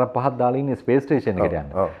 කම්පනි 4-5ක් දාලා ඉන්නේ ස්පේස් ස්ටේෂන් එකට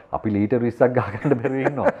යන්න. අපි ලීටර් 20ක් ගහගන්න බැරුව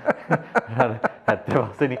ඉන්නවා. 70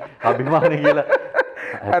 වසරේ අභිමානයි කියලා.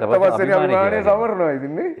 70 වසරේ අභිමානය සමරනවා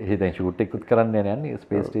ඉතින් නේ. ඒ දැන් ෂූට් එකකුත් කරන්න යන්නේ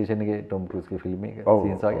ස්පේස් ස්ටේෂන් එකේ ටොම් ක්‍රූස්ගේ ෆිල්ම් එක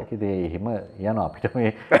සීන්ස් වගේ. ඉතින් එහෙම යනවා අපිට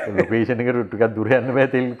මේ ලොකේෂන් එකට ටිකක් දුර යන්න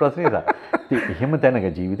බෑ තෙල් ප්‍රශ්නේ නිසා. ඉතින් එහෙම තැනක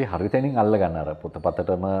ජීවිතේ හරි තැනින් අල්ල ගන්න අර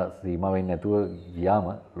පොතපතටම සීමා වෙන්නේ නැතුව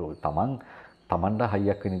ගියාම තමන්ට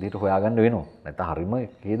හයියක් වෙන විදිහට හොයාගන්න වෙනවා. නැත්නම් හරිම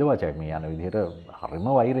කේදවාචයක් මේ යන විදිහට හරිම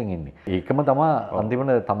වෛරෙන් ඉන්නේ. ඒකම තමයි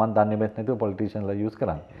අන්තිමට තමන් දන්නේ බැස් නැතුව පොලිටිෂියන්ලා යූස්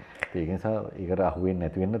කරන්නේ. ඒක නිසා ඒකට අහු වෙන්නේ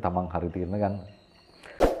නැති වෙන්න තමන් හරි තීරණ ගන්න.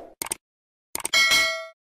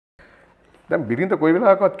 දැන් බිරිඳ කොයි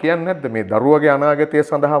වෙලාවකවත් කියන්නේ නැද්ද මේ දරුවගේ අනාගතය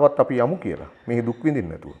සඳහාවත් අපි යමු කියලා? මේ දුක් විඳින්න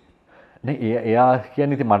නැතුව. නේ එයා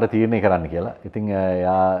කියන්නේ ඉතින් මට තීරණය කරන්න කියලා. ඉතින්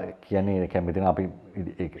එයා කියන්නේ කැමති නම් අපි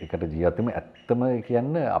එකට ජීවත් වෙමු. ඇත්තම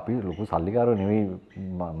කියන්නේ අපි ලොකු සල්ලිකාරයෝ නෙවෙයි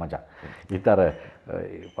මචං. ඊට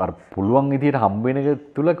අර පුළුවන් විදියට හම්බ වෙන එක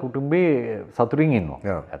තුල කුටුම්බේ සතුටින්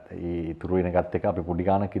ඉන්නවා. ඒ ඉතුරු වෙන එකත් එක්ක අපි පොඩි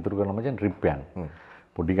ගාණක් ඉතුරු කරන මචං ට්‍රිප් යන්න.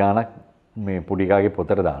 පොඩි ගාණක් මේ පොඩි කාගේ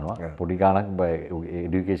පොතට දානවා. පොඩි ගාණක්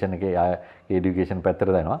এডুকেෂන් එකේ এডুকেෂන්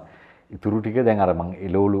පැත්තට දානවා. ඉතුරු ටික දැන් අර මං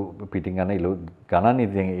එළවලු පිටින් යන එළවලු ගණන්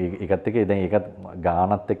ඉතින් ඒකත් එක්ක දැන් ඒකත්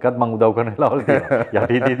ගානත් එක්කත් මං උදව් කරන වෙලාවල් තියෙනවා.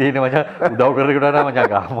 යටිදී තියෙන මචං උදව් කරගෙන යනවා මචං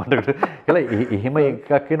ගාමකට. කියලා එහෙම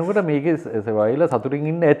එකක් වෙනකොට මේකේ සෙවයිලා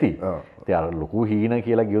සතුටින් ඉන්න ඇති. ඉතින් අර ලොකු හීන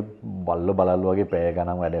කියලා ගියොත් බල්ල බලල්ලු වගේ පැය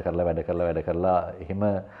ගණන් වැඩ කරලා එහෙම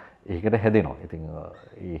ඒකට හැදෙනවා. ඉතින්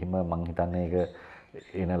එහෙම මං හිතන්නේ ඒක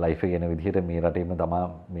එන ලයිෆ් එක එන විදිහට මේ රටේම තමයි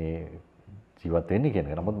මේ ජීවත් වෙන්නේ කියන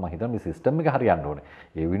එක. නමුත් මම හිතන්නේ මේ සිස්ටම් එක හරියන්න ඕනේ.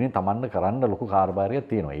 ඒ වෙනුවෙන් Tamanne කරන්න ලොකු කාර්යභාරයක්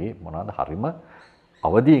තියෙනවා. ඒ මොනවාද හරිම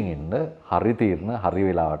අවදියෙන් ඉන්න, හරි තීරණ, හරි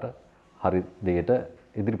වෙලාවට, හරි දෙයට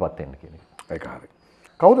ඉදිරිපත් වෙන්න කියන එක. ඒක හරි.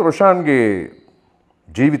 කවුද රොෂාන්ගේ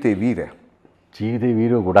ජීවිතේ වීරය? ජීවිතේ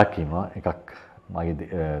වීරයෝ ගොඩක් ඉන්නවා. එකක් මගේ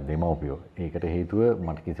දෙමව්පියෝ. ඒකට හේතුව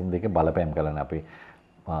මට කිසිම දෙයක බලපෑම් කළා නැහැ. අපේ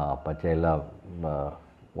අපච්චිලා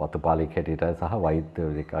වතුපාලික හැටියට සහ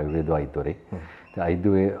වෛද්‍යවරයෙක් ආයුර්වේද වෛද්‍යවරයෙක්.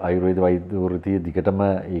 ආයුර්වේද වෛද්‍ය වෘත්තිය දිගටම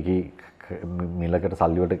ඒකේ මිලකට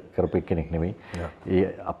සල්ලි වලට කරපු කෙනෙක් නෙමෙයි. ඒ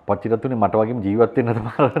අපච්චිට තුනේ මට වගේම ජීවත් වෙන්න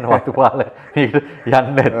තමයි වතුපාල මේකට යන්නේ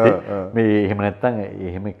නැත්තේ. මේ එහෙම නැත්තම්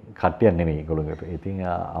එහෙම කට්ටියක් නෙමෙයි ඒගොල්ලෝ. ඉතින්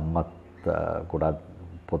අම්මත් ගොඩක්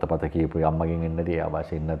පොතපත කියපු අම්මගෙන් එන්නදී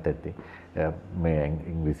අවශ්‍ය ඉන්නත් ඇත්තේ. මේ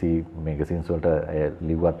ඉංග්‍රීසි මැගසින්ස් වලට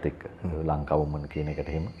ලිව්වත් එක්ක ලංකාව වුමන් කියන එකට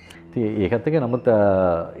එහෙම. ඉතින් ඒකත් එක්ක නමුත්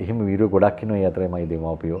එහෙම වීරයෝ ගොඩක් ඉන්නවා. ඒ අතරේ මයි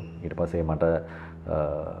දෙමව්පියෝ. ඊට පස්සේ මට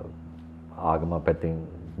ආගම පැත්තෙන්ම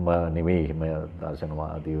නෙවෙයි එහෙම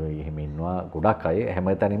දර්ශනවාදීව එහෙම ඉන්නවා ගොඩක් අය.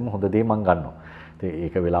 හැමතැනින්ම හොඳ දේ මම ගන්නවා. ඉතින්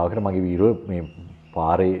ඒක වෙලාවකට මගේ වීරයෝ මේ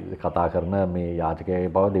පාරේ කතා කරන මේ යාචකයේ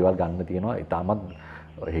බව දේවල් ගන්න තියෙනවා. ඊටමත්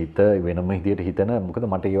හිත වෙනම විදියට හිතන මොකද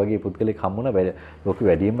මට ඒ වගේ පුද්ගලෙක් හම්බුණා ලෝකෙ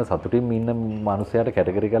වැඩියෙන්ම සතුටින් ඉන්න මිනිස්සයාට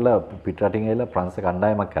කැටගරි කරලා පිටරටින් ඇවිල්ලා ප්‍රංශ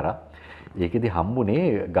කණ්ඩායමක් කරා. ඒකෙදි හම්බුනේ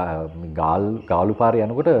ගාලු පාරේ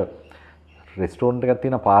යනකොට රෙස්ටෝරන්ට් එකක්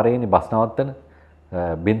තියෙන පාරේ ඉන්නේ බස් නවත්තන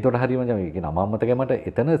බෙන්තොට හරිය මචං ඒක නම අමතකයි මට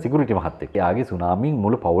එතන සිකියුරිටි මහත්තයෙක්. එයාගේ සුනාමියෙන්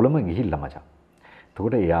මුළු පවුලම ගිහිල්ලා මචං.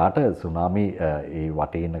 එතකොට එයාට සුනාමි ඒ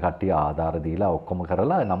වටේ ඉන්න කට්ටිය ආධාර දීලා ඔක්කොම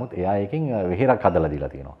කරලා නමුත් එයා එකෙන් වෙහෙරක් හදලා දීලා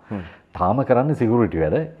තියෙනවා. තාම කරන්නේ සිකියුරිටි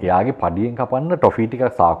වැඩ. එයාගේ පඩියෙන් කපන්න ටොෆී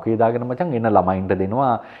ටිකක් සාක්කුවේ දාගෙන මචං එන්න ළමයින්ට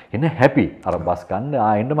දෙනවා. එන්න හැපි. අර බස් ගන්න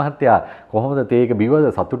එන්න මහත්තයා කොහොමද තේක බිවද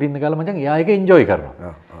සතුටින්ද කියලා මචං එයා ඒක එන්ජොයි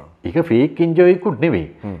කරනවා. ඒක ෆේක් එන්ජොයි එකක් නෙවෙයි.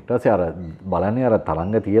 ඊට පස්සේ අර බලන්නේ අර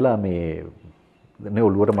තරංග තියලා මේ නේ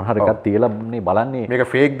ඔළුවට මොන හරි එකක් තියලා මේ බලන්නේ මේක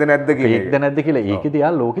ෆේක්ද නැද්ද කියලා. ෆේක්ද නැද්ද කියලා. ඒකෙදී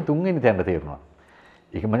යා ලෝකෙ තුන්වෙනි තැනට තේරුණා.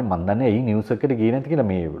 ඒක මම දන්නේ ඇයි නිවුස් එකට ගියේ නැති කියලා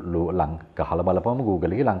මේ ගහලා බලපුවම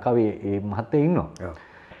Google එකේ ලංකාවේ මේ මහත්තයා ඉන්නවා.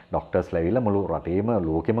 ડોක්ටර්ස්ලා ඇවිල්ලා මුළු රටේම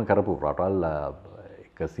ලෝකෙම කරපු රටවල්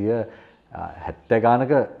 170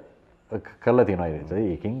 ගානක කරලා තියෙනවා.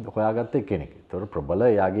 ඒකෙන් හොයාගත්ත කෙනෙක්. ඒතකොට ප්‍රබල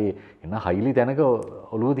එයාගේ එන හයිලි තැනක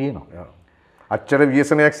ඔළුව තියෙනවා. අච්චර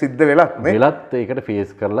ව්‍යසනයක් සිද්ධ වෙලත් නේ. වෙලත් ඒකට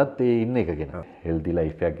ෆේස් කරලත් ඒ ඉන්න එක ගැන. හෙල්දි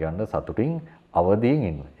ලයිෆ් එකක් ගන්න සතුටින් අවදියෙන්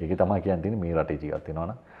ඉන්න. ඒක තමයි කියන්න තියෙන්නේ මේ රටේ ජීවත් වෙනවා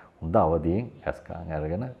නම් හොඳ අවදියෙන් ඇස්කාන්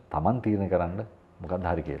අරගෙන Taman තීරණය කරන්න මොකක්ද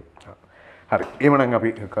හරි කියලා. හරි. එහෙමනම් අපි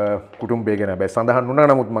කුටුම්බය ගැන බෑ සඳහන් වුණා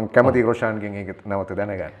නමුත් මම කැමති රොෂාන්ගෙන් ඒක නැවත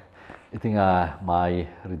දැනගන්න. ඉතින් මායි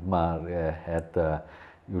රිද්මා ඇත්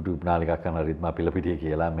YouTube නාලිකා කරන රිද්මා පිලපිටිය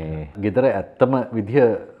කියලා මේ ගෙදර ඇත්තම විදිය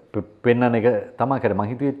පෙන්වන එක තමයි කරේ.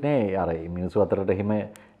 මං හිතුවෙත් නෑ අර මිනිස්සු අතරට එහෙම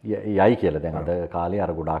යයි කියලා. දැන් අද කාලේ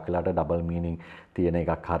අර ගොඩාක් වෙලාට ඩබල් මීනින් තියෙන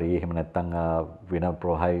එකක් හරි එහෙම නැත්නම් වෙන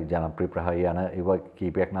ප්‍රොහයි ජනප්‍රිය ප්‍රහයි යන ඒව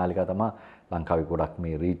කීපයක් නාලිකා තමයි ලංකාවේ ගොඩක්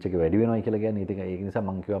මේ රීච් එක වැඩි වෙනවා කියලා කියන්නේ. ඉතින් ඒක නිසා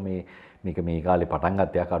මම කිව්වා මේක මේ කාලේ පටන්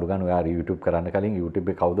ගත්තා අඩු ගන්න ඔයා YouTube කරන්න කලින්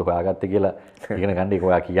YouTube එක කවුද හොයාගත්තේ කියලා ඉගෙන ගන්න ඒක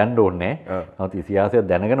ඔයා කියන්න ඕනේ නැහැ. නමුත් ඉතිහාසය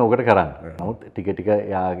දැනගෙන ඔකට කරන්න. නමුත් ටික ටික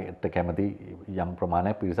එයාට කැමති යම්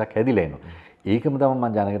ප්‍රමාණයක් පිරිසක් හැදිලා එනවා. ඒකම තමයි මම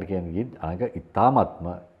ජනකට කියන්නේ. අනක ඉතාමත්ම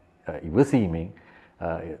ඉවසීමෙන්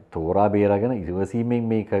තෝරා බේරගෙන ඉවසීමෙන්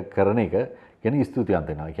මේක කරන එක ගැන ස්තුතිවන්ත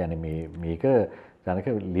වෙනවා. ඒ කියන්නේ මේක ජනක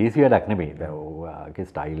ලේසි වැඩක් නෙමෙයි. දැන් ඔයාගේ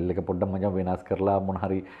ස්ටයිල් එක පොඩ්ඩක් මචං වෙනස් කරලා මොන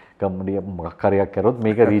හරි කම්මඩිය මොකක් හරියක් කරොත්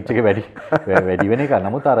මේක රීච් එක වැඩි වෙන එක.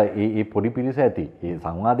 නමුත් අර ඒ පොඩි පිරිස ඇති. ඒ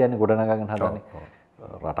සංවාදයන්නේ ගොඩනගාගෙන හදන්නේ.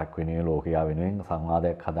 රටක් වෙනුවෙන් ලෝකයා වෙනුවෙන්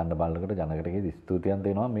සංවාදයක් හදන්න බලනකොට ජනකට ස්තුතිවන්ත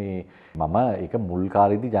වෙනවා. මේ මම ඒක මුල්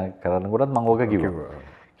කාලේදී කරනකොටත් මම ඕක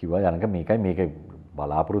කිව්වා ජනක මේක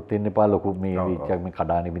බලාපොරොත්තු වෙන්න එපා ලොකු මේ රීච් එකක් මේ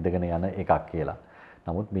කඩානි බිඳගෙන යන එකක් කියලා.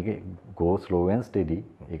 නමුත් මේක go slow and steady.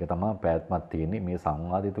 ඒක තමයි පැවැත්මක් තියෙන්නේ. මේ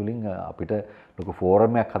සංවාදය තුලින් අපිට ලොකු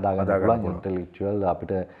ෆෝරම් එකක් හදාගන්න පුළුවන්. ඉන්ටෙලෙක්චුවල්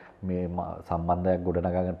අපිට මේ සම්බන්ධයක්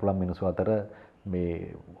ගොඩනගා ගන්න පුළුවන් මිනිස්සු අතර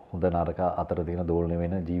මේ හොඳ නරක අතර තියෙන දෝලණය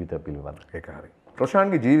වෙන ජීවිත පිළිබඳ. ඒක හරි.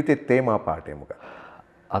 රොෂාන්ගේ ජීවිතයේ තේමා පාඩය මොකක්ද?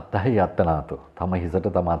 අත්තහි අත්තනාතු. තම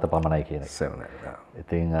හිසට තම අත පමණයි කියන එක.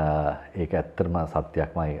 ඉතින් ඒක ඇත්තටම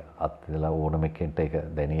සත්‍යයක්මයි. අත්දලා ඕනම කෙනෙක්ට ඒක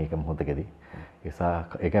දැනෙන එක මොහොතකදී.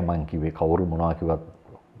 ඒකයි මං කිව්වේ කවුරු මොනවා කිව්වත්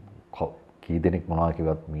කී දෙනෙක් මොනවා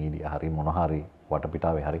කිව්වත් මීඩියා හරි මොන හරි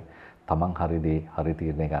වටපිටාවේ හරි තමන් හරි දේ හරි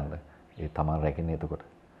තීරණය ගන්න. ඒ තමන් රැකෙන්නේ එතකොට.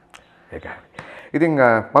 ඒකයි. ඉතින්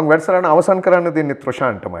මම වැඩසටහන අවසන් කරන්න දෙන්නේ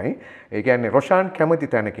රොෂාන්ටමයි. ඒ කියන්නේ රොෂාන් කැමති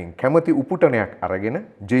තැනකින් කැමති උපුටනයක් අරගෙන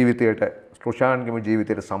ජීවිතයට රොෂාන්ගේම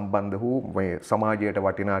ජීවිතයට සම්බන්ධ වූ මේ සමාජයට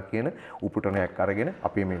වටිනා කියන උපුටනයක් අරගෙන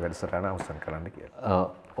අපි මේ වැඩසටහන අවසන් කරන්න කියලා.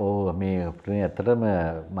 ඔව් මේ උපුටනේ ඇත්තටම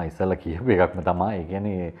මම ඉස්සෙල්ලා කියපු එකක්ම තමයි. ඒ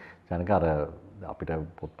කියන්නේ ජනක අර අපිට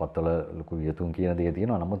පොත්පත්වල ලොකු වියතුන් කියන දේ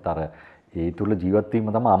තියෙනවා. නමුත් අර ඒ තුල ජීවත්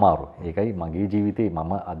වීම තමයි අමාරු. ඒකයි මගේ ජීවිතේ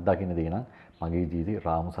මම අත්දකින්න දේ නම් මගේ ජීවිතේ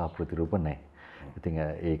රාමු සහ ප්‍රතිරූප නැහැ. ඉතින්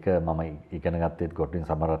ඒක මම ඉගෙන ගත්තේත් ගොඩින්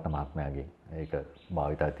සමරත්න මහත්මයාගෙන්. ඒක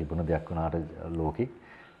භාවිතය තිබුණ දෙයක් වුණාට ලෝකෙ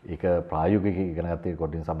ඒක ප්‍රායෝගිකව ඉගෙන ගත්තේ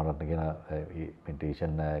ගොඩින් සමරත්න කියන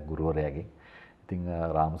මෙඩිටේෂන් ගුරුවරයාගෙන්. ඉතින්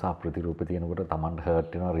රාම සහ ප්‍රතිරූප තියෙනකොට Tamanට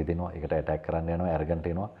හර්ට් වෙනවා, රිදෙනවා, ඒකට ඇටැක් කරන්න යනවා, ඇරගන්ට්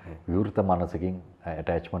වෙනවා. විවෘත මනසකින්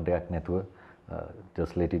ඇටැච්මන්ට් එකක් නැතුව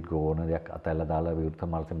just let it go ඕන දෙයක් අතල්ලා දාලා විවෘත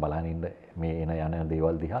මනසෙන් බලන ඉන්න මේ යන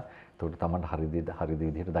දේවල් දිහා. ඒකට Tamanට හරි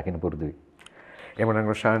විදිහට දකින්න පුරුදු වෙයි. එමනම්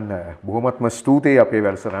රොෂාන් බොහොමත්ම ස්තුතියි අපේ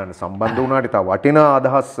වැඩසටහනට සම්බන්ධ වුණාට. ඉතා වටිනා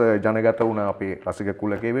අදහස් ජනගත වුණා අපේ රසික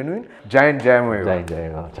කුලකේ වෙනුවෙන්. ජයම වේවා.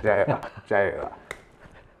 ජය වේවා.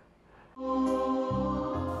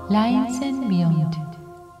 Lines and Beyond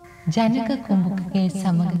ජනක කුඹුකගේ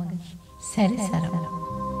සමග සැරිසරමු.